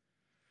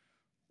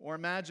 Or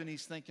imagine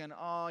he's thinking,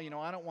 I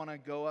don't want to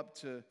go up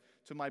to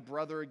my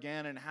brother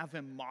again and have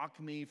him mock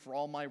me for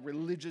all my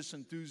religious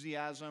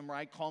enthusiasm,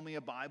 right? Call me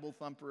a Bible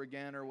thumper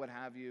again or what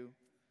have you.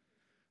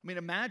 I mean,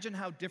 imagine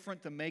how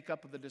different the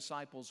makeup of the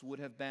disciples would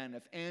have been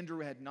if Andrew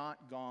had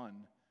not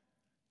gone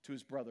to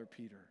his brother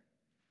Peter.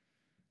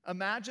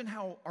 Imagine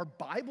how our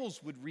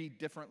Bibles would read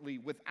differently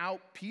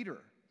without Peter.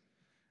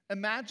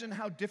 Imagine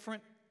how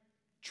different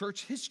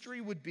church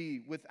history would be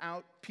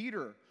without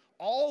Peter.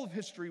 All of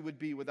history would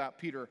be without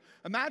Peter.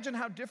 Imagine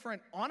how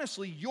different,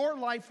 honestly, your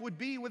life would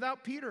be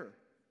without Peter.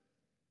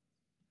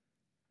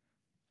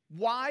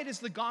 Why does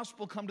the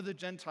gospel come to the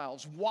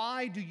Gentiles?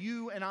 Why do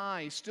you and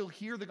I still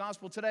hear the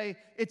gospel today?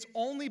 It's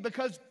only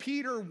because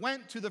Peter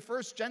went to the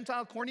first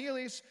Gentile,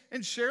 Cornelius,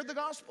 and shared the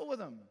gospel with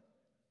him.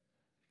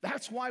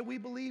 That's why we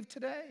believe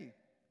today.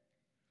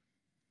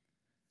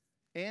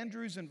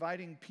 Andrew's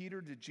inviting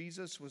Peter to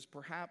Jesus was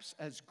perhaps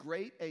as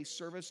great a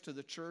service to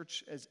the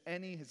church as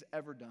any has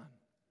ever done.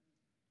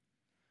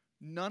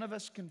 None of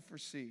us can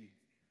foresee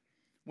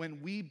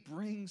when we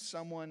bring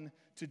someone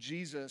to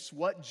Jesus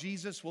what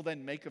Jesus will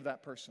then make of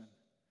that person.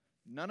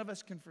 None of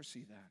us can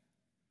foresee that.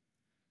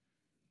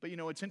 But you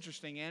know, it's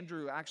interesting.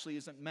 Andrew actually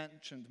isn't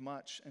mentioned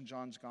much in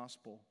John's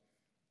gospel.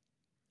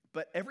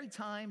 But every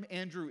time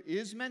Andrew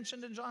is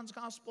mentioned in John's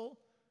gospel,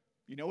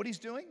 you know what he's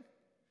doing?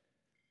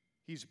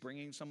 He's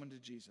bringing someone to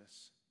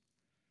Jesus.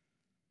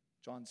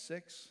 John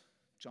 6,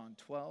 John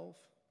 12.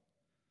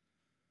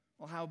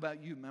 Well, how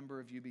about you,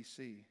 member of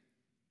UBC?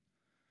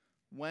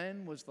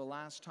 When was the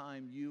last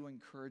time you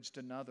encouraged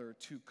another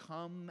to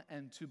come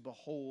and to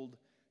behold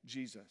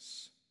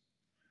Jesus?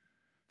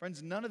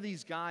 Friends, none of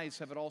these guys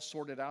have it all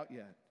sorted out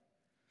yet.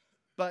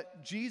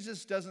 But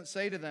Jesus doesn't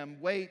say to them,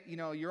 wait,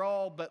 you're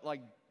all but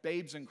like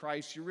babes in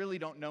Christ. You really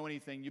don't know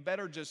anything. You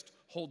better just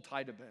hold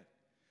tight a bit.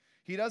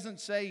 He doesn't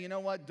say, you know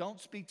what, don't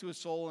speak to a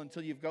soul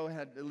until you've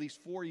had at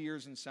least 4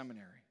 years in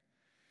seminary.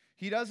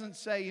 He doesn't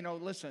say,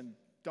 listen,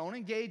 don't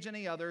engage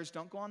any others.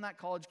 Don't go on that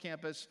college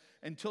campus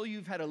until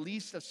you've had at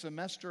least a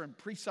semester in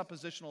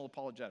presuppositional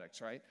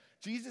apologetics, right?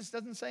 Jesus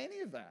doesn't say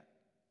any of that.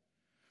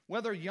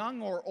 Whether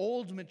young or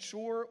old,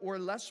 mature or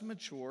less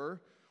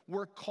mature,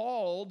 we're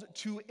called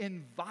to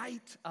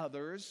invite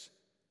others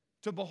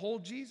to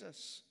behold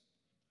Jesus.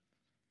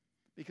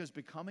 Because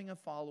becoming a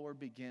follower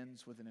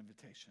begins with an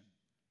invitation.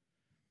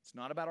 It's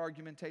not about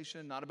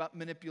argumentation, not about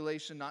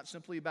manipulation, not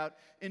simply about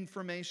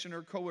information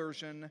or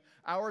coercion.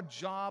 Our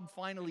job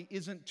finally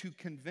isn't to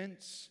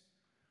convince,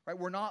 right?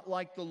 We're not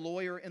like the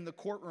lawyer in the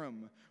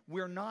courtroom.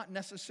 We're not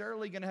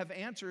necessarily going to have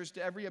answers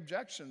to every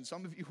objection.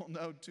 Some of you will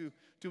know 2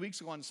 weeks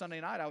ago on Sunday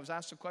night, I was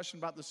asked a question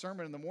about the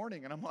sermon in the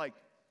morning, and I'm like,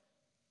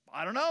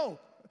 I don't know.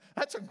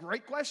 That's a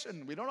great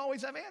question. We don't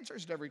always have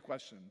answers to every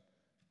question.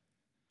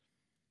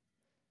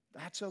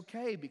 That's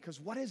okay,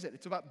 because what is it?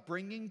 It's about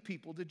bringing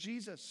people to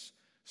Jesus.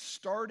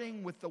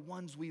 Starting with the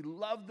ones we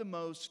love the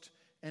most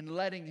and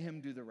letting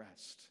him do the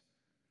rest.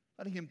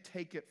 Letting him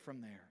take it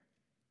from there.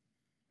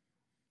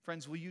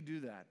 Friends, will you do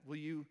that? Will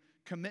you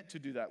commit to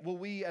do that? Will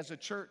we as a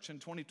church in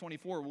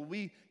 2024, will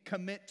we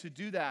commit to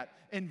do that?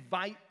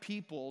 Invite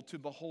people to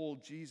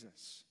behold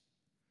Jesus.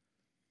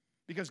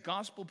 Because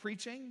gospel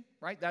preaching,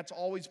 right, that's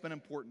always been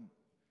important.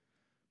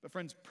 But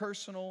friends,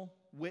 personal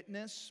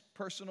witness,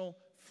 personal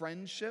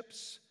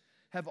friendships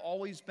have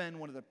always been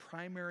one of the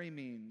primary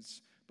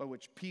means by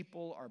which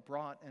people are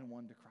brought and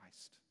won to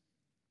Christ.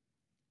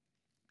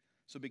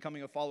 So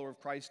becoming a follower of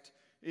Christ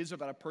is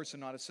about a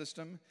person, not a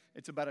system.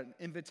 It's about an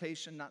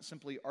invitation, not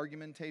simply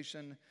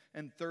argumentation.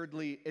 And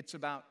thirdly, it's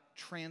about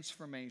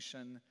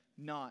transformation,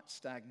 not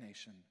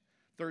stagnation.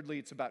 Thirdly,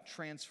 it's about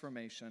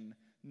transformation,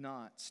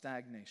 not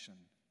stagnation.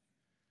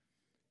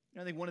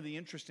 I think one of the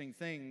interesting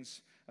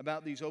things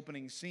about these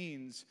opening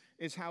scenes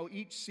is how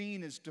each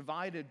scene is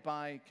divided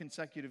by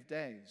consecutive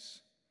days.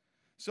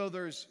 So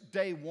there's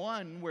day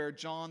 1 where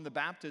John the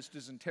Baptist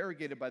is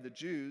interrogated by the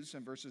Jews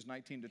in verses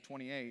 19 to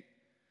 28.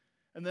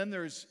 And then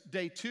there's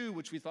day 2,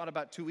 which we thought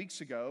about 2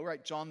 weeks ago,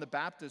 right? John the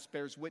Baptist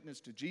bears witness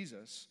to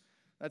Jesus.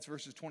 That's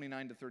verses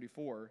 29 to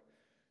 34.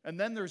 And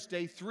then there's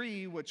day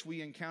 3, which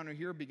we encounter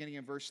here beginning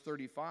in verse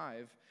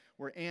 35,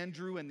 where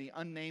Andrew and the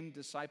unnamed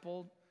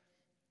disciple,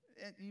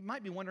 you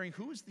might be wondering,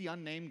 who is the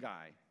unnamed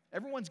guy?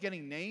 Everyone's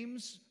getting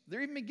names.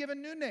 They're even being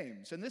given new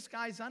names, and this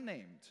guy's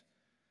unnamed.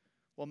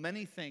 Well,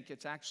 many think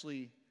it's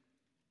actually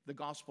the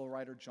gospel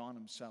writer John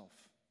himself,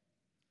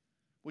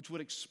 which would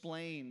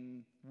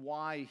explain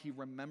why he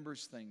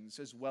remembers things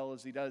as well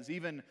as he does,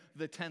 even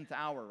the 10th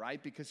hour,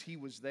 right? Because he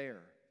was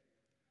there.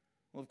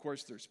 Well, of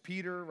course, there's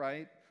Peter,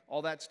 right?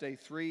 All that's day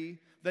 3.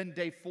 Then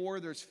day 4,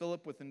 there's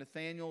Philip with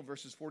Nathanael,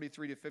 verses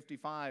 43 to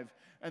 55.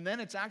 And then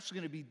it's actually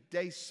going to be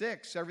day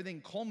 6.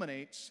 Everything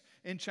culminates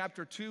in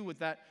chapter 2 with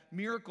that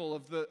miracle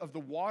of the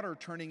water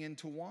turning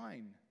into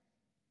wine.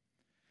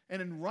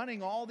 And in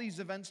running all these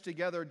events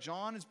together,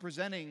 John is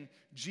presenting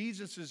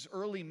Jesus'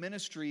 early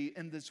ministry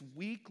in this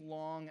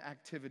week-long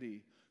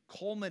activity,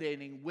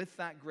 culminating with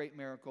that great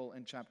miracle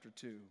in chapter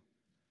 2.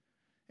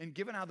 And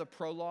given how the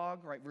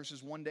prologue, right,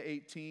 verses 1 to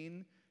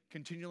 18,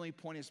 continually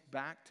point us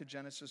back to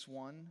Genesis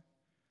 1,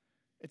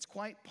 it's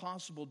quite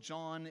possible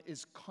John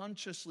is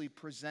consciously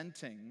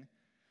presenting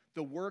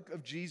the work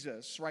of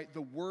Jesus, right,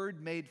 the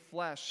Word made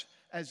flesh,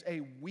 as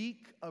a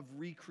week of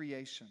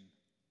recreation.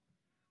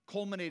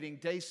 Culminating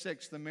day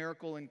 6, the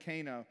miracle in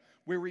Cana,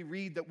 where we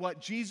read that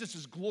what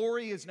Jesus'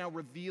 glory is now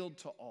revealed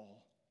to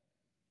all.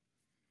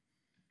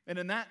 And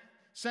in that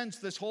sense,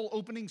 this whole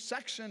opening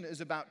section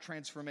is about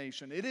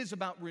transformation. It is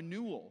about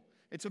renewal.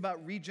 It's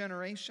about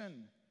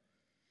regeneration.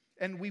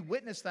 And we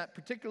witness that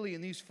particularly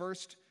in these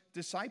first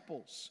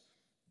disciples.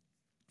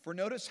 For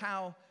notice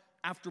how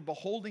after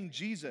beholding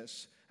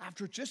Jesus,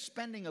 after just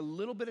spending a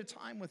little bit of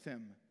time with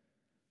him,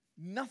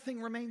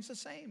 nothing remains the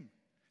same.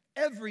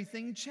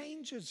 Everything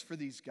changes for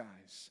these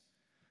guys.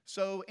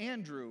 So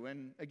Andrew,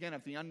 and again,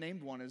 if the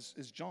unnamed one is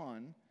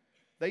John,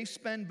 they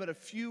spend but a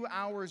few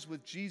hours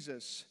with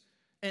Jesus,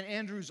 and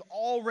Andrew's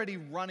already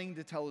running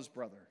to tell his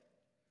brother.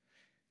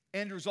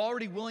 Andrew's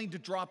already willing to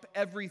drop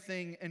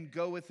everything and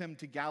go with him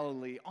to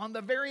Galilee. On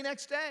the very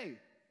next day,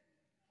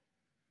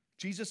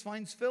 Jesus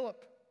finds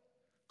Philip,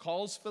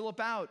 calls Philip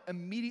out.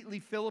 Immediately,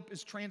 Philip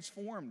is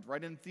transformed,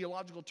 right? In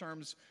theological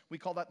terms, we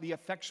call that the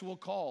effectual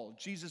call.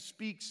 Jesus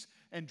speaks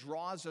and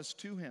draws us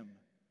to him.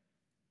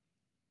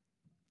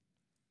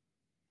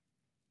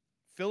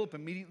 Philip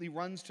immediately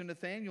runs to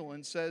Nathanael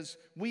and says,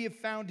 "We have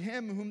found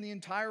him whom the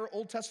entire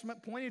Old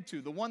Testament pointed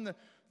to, the one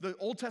the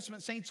Old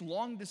Testament saints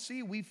longed to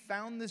see. We've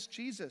found this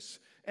Jesus."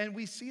 And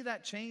we see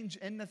that change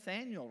in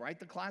Nathanael, right?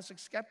 The classic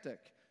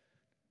skeptic.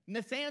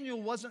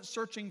 Nathanael wasn't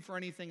searching for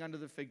anything under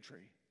the fig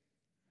tree.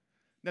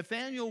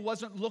 Nathanael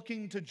wasn't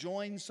looking to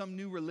join some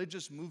new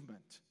religious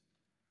movement.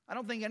 I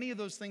don't think any of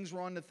those things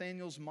were on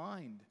Nathanael's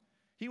mind.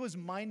 He was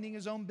minding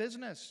his own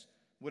business,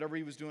 whatever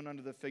he was doing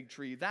under the fig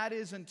tree. That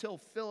is until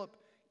Philip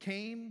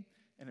came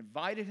and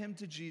invited him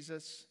to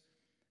Jesus,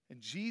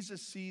 and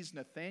Jesus sees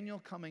Nathanael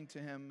coming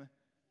to him,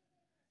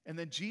 and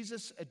then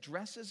Jesus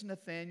addresses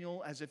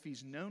Nathanael as if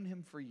he's known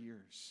him for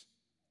years.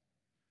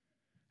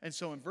 And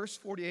so in verse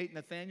 48,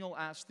 Nathanael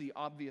asks the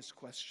obvious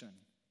question.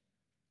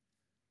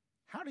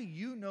 "How do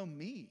you know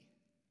me?"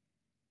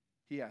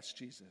 he asked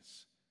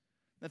Jesus.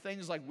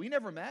 Nathanael's like, "We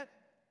never met.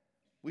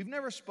 We've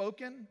never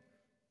spoken.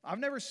 I've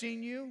never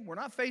seen you. We're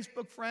not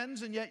Facebook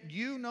friends, and yet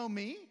you know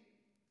me?"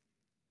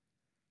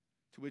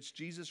 To which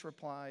Jesus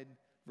replied,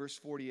 verse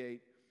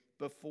 48,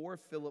 "Before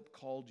Philip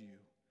called you,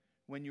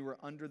 when you were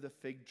under the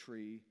fig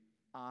tree,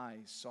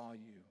 I saw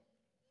you."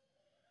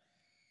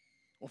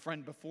 Well,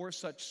 friend, before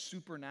such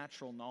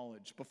supernatural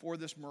knowledge, before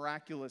this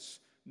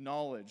miraculous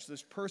knowledge,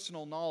 this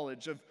personal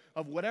knowledge of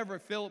whatever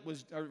Philip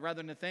was, or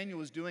rather Nathanael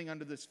was doing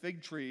under this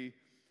fig tree,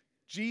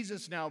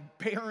 Jesus now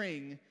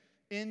bearing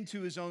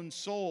into his own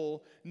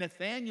soul,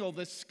 Nathanael,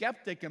 the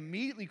skeptic,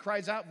 immediately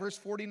cries out, verse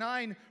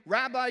 49,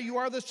 "Rabbi, you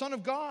are the Son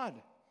of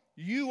God.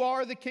 You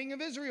are the King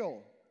of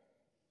Israel."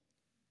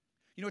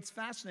 You know, it's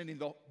fascinating.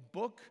 The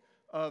book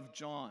of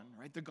John,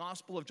 right? The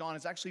Gospel of John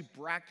is actually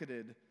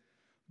bracketed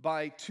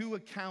by two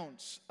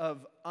accounts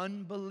of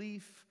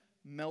unbelief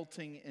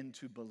melting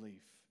into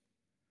belief.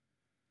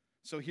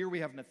 So here we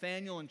have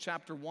Nathanael in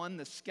chapter 1,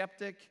 the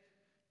skeptic,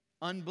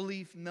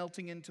 unbelief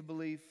melting into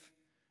belief.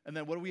 And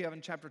then what do we have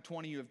in chapter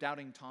 20? You have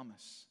doubting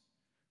Thomas,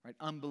 right?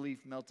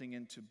 Unbelief melting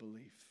into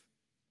belief.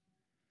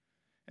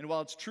 And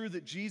while it's true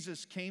that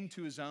Jesus came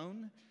to his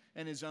own,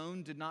 and his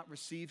own did not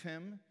receive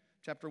him,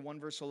 chapter 1,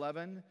 verse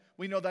 11,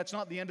 we know that's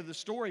not the end of the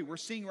story. We're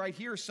seeing right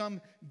here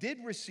some did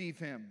receive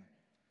him.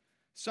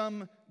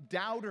 Some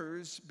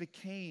doubters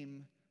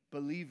became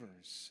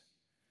believers.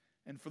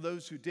 And for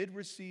those who did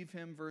receive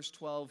him, verse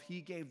 12,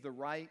 he gave the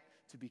right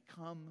to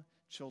become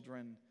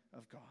children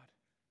of God.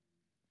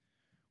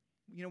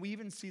 You know, we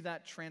even see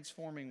that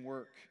transforming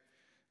work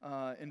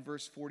in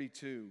verse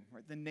 42,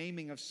 right? The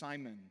naming of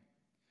Simon.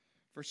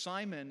 For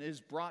Simon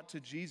is brought to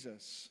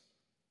Jesus.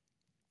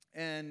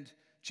 And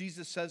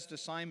Jesus says to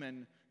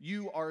Simon,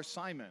 "You are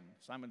Simon."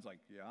 Simon's like,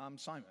 "Yeah, I'm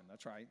Simon.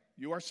 That's right.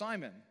 You are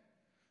Simon.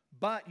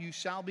 But you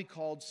shall be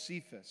called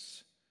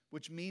Cephas,"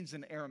 which means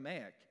in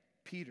Aramaic,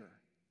 Peter.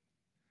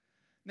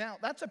 Now,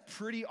 that's a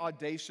pretty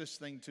audacious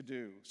thing to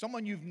do.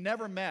 Someone you've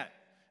never met,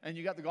 and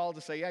you got the gall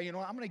to say, "Yeah, you know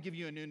what? I'm going to give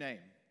you a new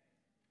name."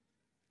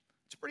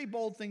 It's a pretty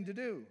bold thing to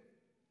do,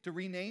 to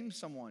rename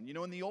someone. You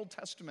know, in the Old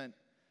Testament,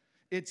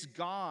 it's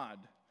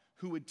God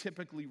who would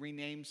typically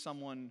rename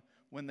someone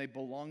when they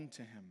belonged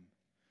to him.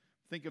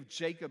 Think of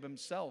Jacob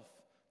himself,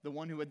 the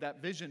one who had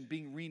that vision,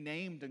 being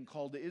renamed and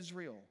called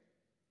Israel.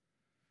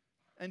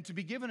 And to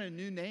be given a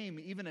new name,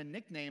 even a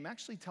nickname,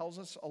 actually tells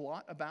us a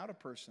lot about a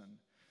person.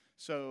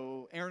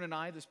 So Aaron and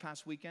I this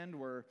past weekend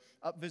were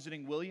up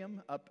visiting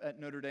William up at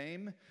Notre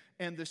Dame,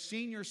 and the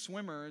senior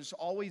swimmers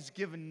always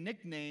give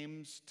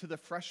nicknames to the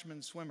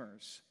freshman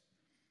swimmers.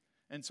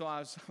 And so I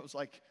was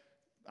like,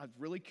 I was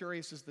really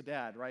curious as the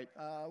dad, right?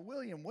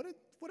 William, what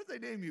did they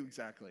name you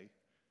exactly?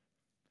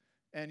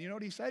 And you know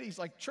what he said? He's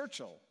like,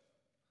 "Churchill."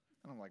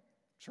 And I'm like,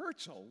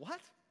 "Churchill?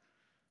 What?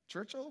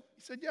 Churchill?"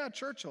 He said, "Yeah,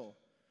 Churchill.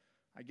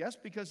 I guess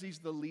because he's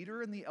the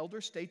leader and the elder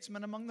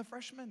statesman among the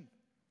freshmen.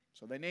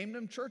 So they named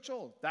him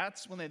Churchill."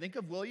 That's when they think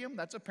of William,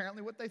 that's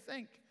apparently what they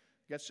think.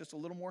 Gets just a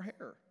little more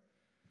hair.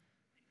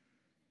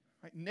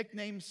 Right?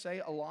 Nicknames say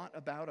a lot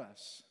about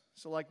us.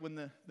 So like when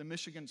the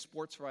Michigan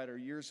sports writer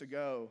years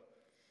ago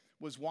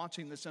was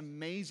watching this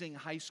amazing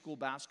high school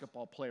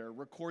basketball player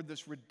record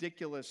this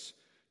ridiculous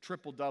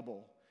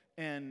triple-double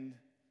and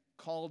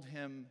called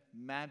him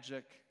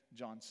Magic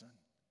Johnson.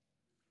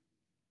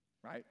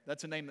 Right?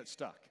 That's a name that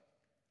stuck.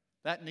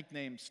 That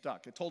nickname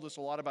stuck. It told us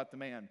a lot about the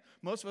man.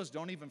 Most of us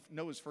don't even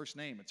know his first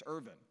name. It's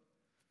Irvin.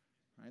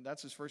 Right?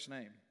 That's his first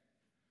name.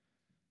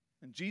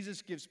 And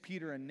Jesus gives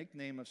Peter a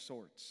nickname of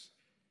sorts.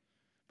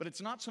 But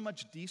it's not so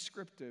much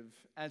descriptive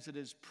as it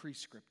is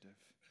prescriptive.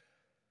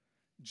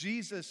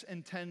 Jesus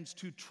intends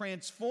to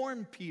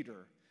transform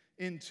Peter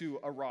into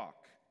a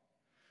rock.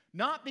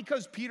 Not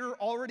because Peter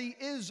already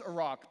is a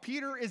rock.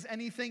 Peter is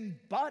anything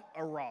but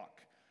a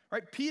rock.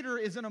 Right? Peter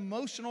is an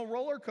emotional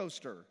roller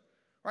coaster.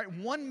 Right?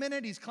 1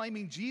 minute he's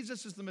claiming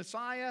Jesus is the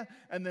Messiah,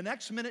 and the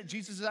next minute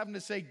Jesus is having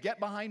to say, "Get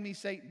behind me,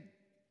 Satan."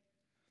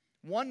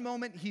 One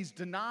moment he's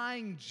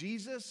denying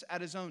Jesus at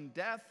his own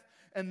death,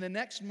 and the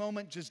next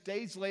moment, just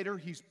days later,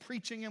 he's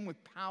preaching him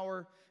with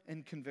power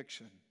and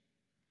conviction.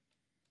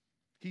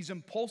 He's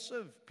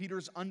impulsive.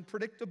 Peter's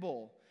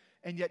unpredictable.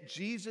 And yet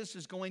Jesus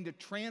is going to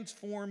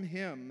transform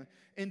him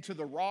into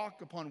the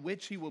rock upon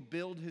which he will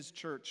build his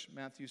church,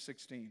 Matthew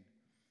 16.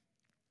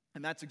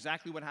 And that's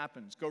exactly what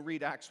happens. Go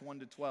read Acts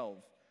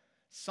 1-12.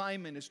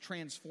 Simon is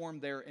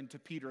transformed there into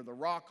Peter, the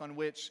rock on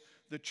which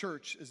the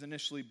church is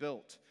initially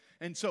built.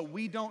 And so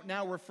we don't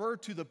now refer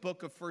to the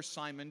book of 1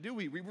 Simon, do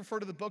we? We refer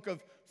to the book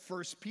of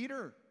 1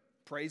 Peter.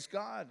 Praise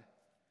God.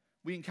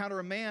 We encounter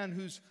a man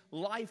whose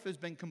life has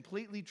been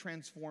completely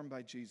transformed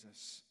by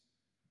Jesus.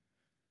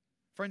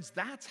 Friends,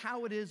 that's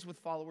how it is with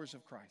followers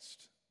of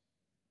Christ.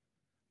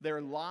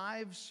 Their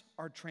lives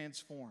are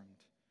transformed.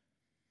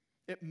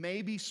 It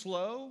may be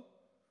slow,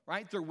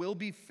 right? There will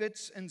be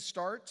fits and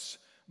starts,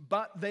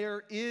 but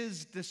there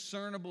is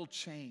discernible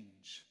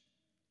change.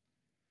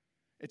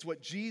 It's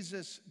what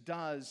Jesus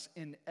does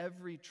in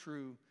every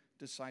true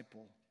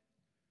disciple.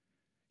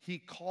 He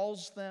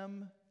calls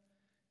them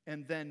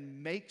and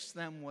then makes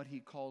them what he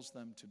calls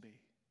them to be.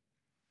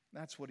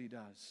 That's what he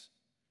does.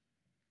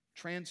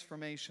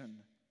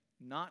 Transformation,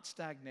 not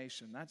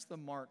stagnation. That's the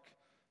mark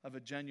of a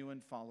genuine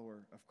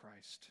follower of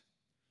Christ.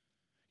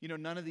 You know,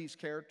 none of these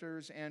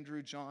characters,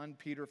 Andrew, John,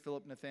 Peter,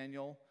 Philip,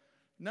 Nathaniel,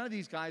 none of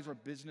these guys are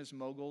business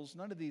moguls.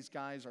 None of these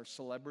guys are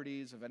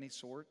celebrities of any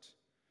sort.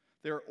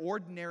 They're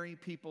ordinary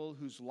people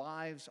whose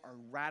lives are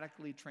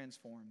radically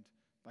transformed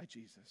by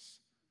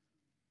Jesus.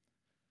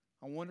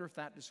 I wonder if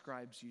that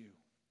describes you.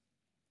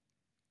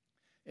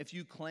 If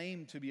you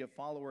claim to be a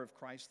follower of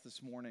Christ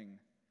this morning,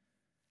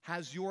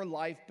 has your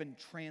life been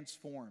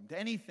transformed?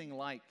 Anything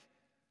like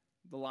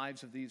the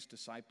lives of these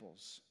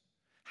disciples?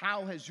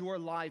 How has your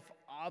life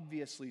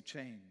obviously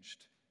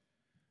changed?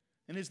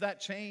 And is that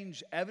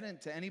change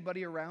evident to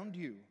anybody around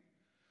you?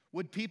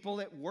 Would people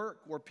at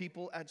work or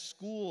people at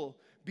school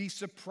be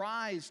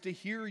surprised to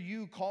hear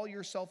you call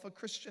yourself a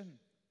Christian?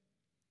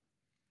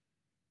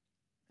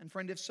 And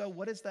friend, if so,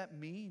 what does that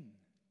mean?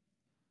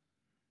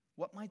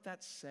 What might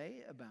that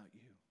say about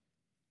you?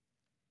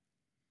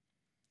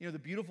 You know, the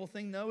beautiful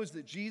thing, though, is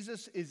that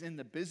Jesus is in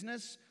the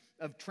business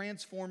of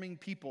transforming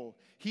people.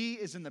 He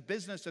is in the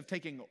business of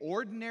taking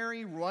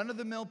ordinary,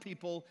 run-of-the-mill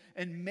people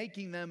and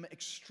making them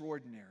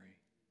extraordinary.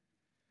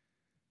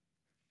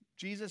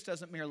 Jesus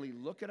doesn't merely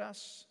look at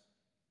us,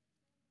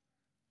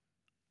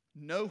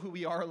 know who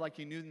we are like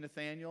he knew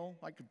Nathaniel,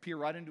 like could peer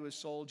right into his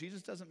soul.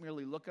 Jesus doesn't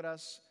merely look at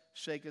us,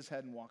 shake his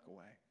head, and walk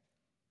away.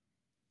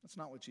 That's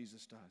not what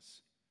Jesus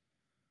does.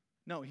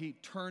 No, he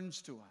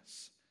turns to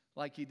us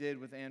like he did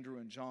with Andrew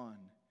and John.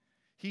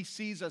 He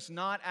sees us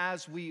not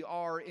as we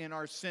are in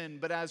our sin,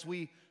 but as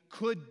we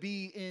could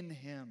be in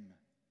him.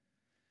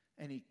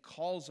 And he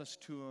calls us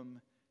to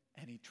him,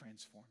 and he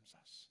transforms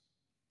us.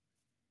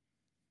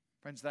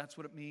 Friends, that's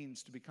what it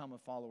means to become a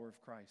follower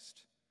of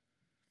Christ.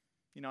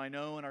 You know, I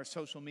know in our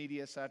social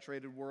media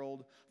saturated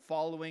world,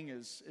 following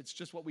it's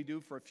just what we do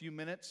for a few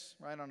minutes,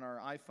 right, on our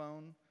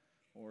iPhone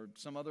or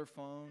some other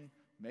phone.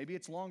 Maybe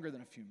it's longer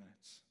than a few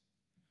minutes.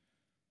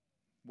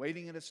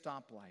 Waiting at a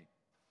stoplight,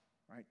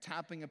 right,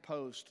 tapping a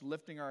post,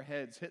 lifting our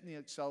heads, hitting the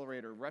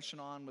accelerator, rushing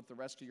on with the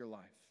rest of your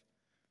life.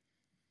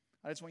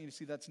 I just want you to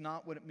see that's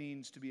not what it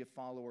means to be a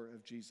follower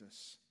of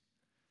Jesus.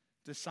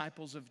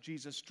 Disciples of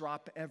Jesus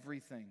drop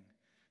everything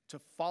to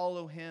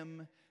follow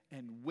him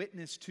and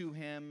witness to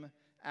him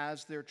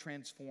as they're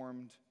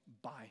transformed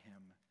by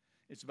him.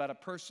 It's about a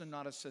person,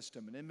 not a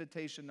system. An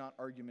invitation, not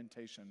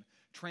argumentation.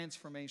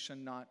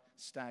 Transformation, not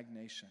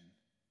stagnation.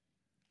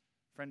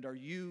 Friend, are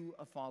you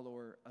a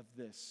follower of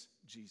this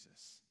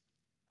Jesus?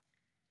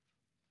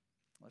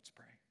 Let's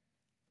pray.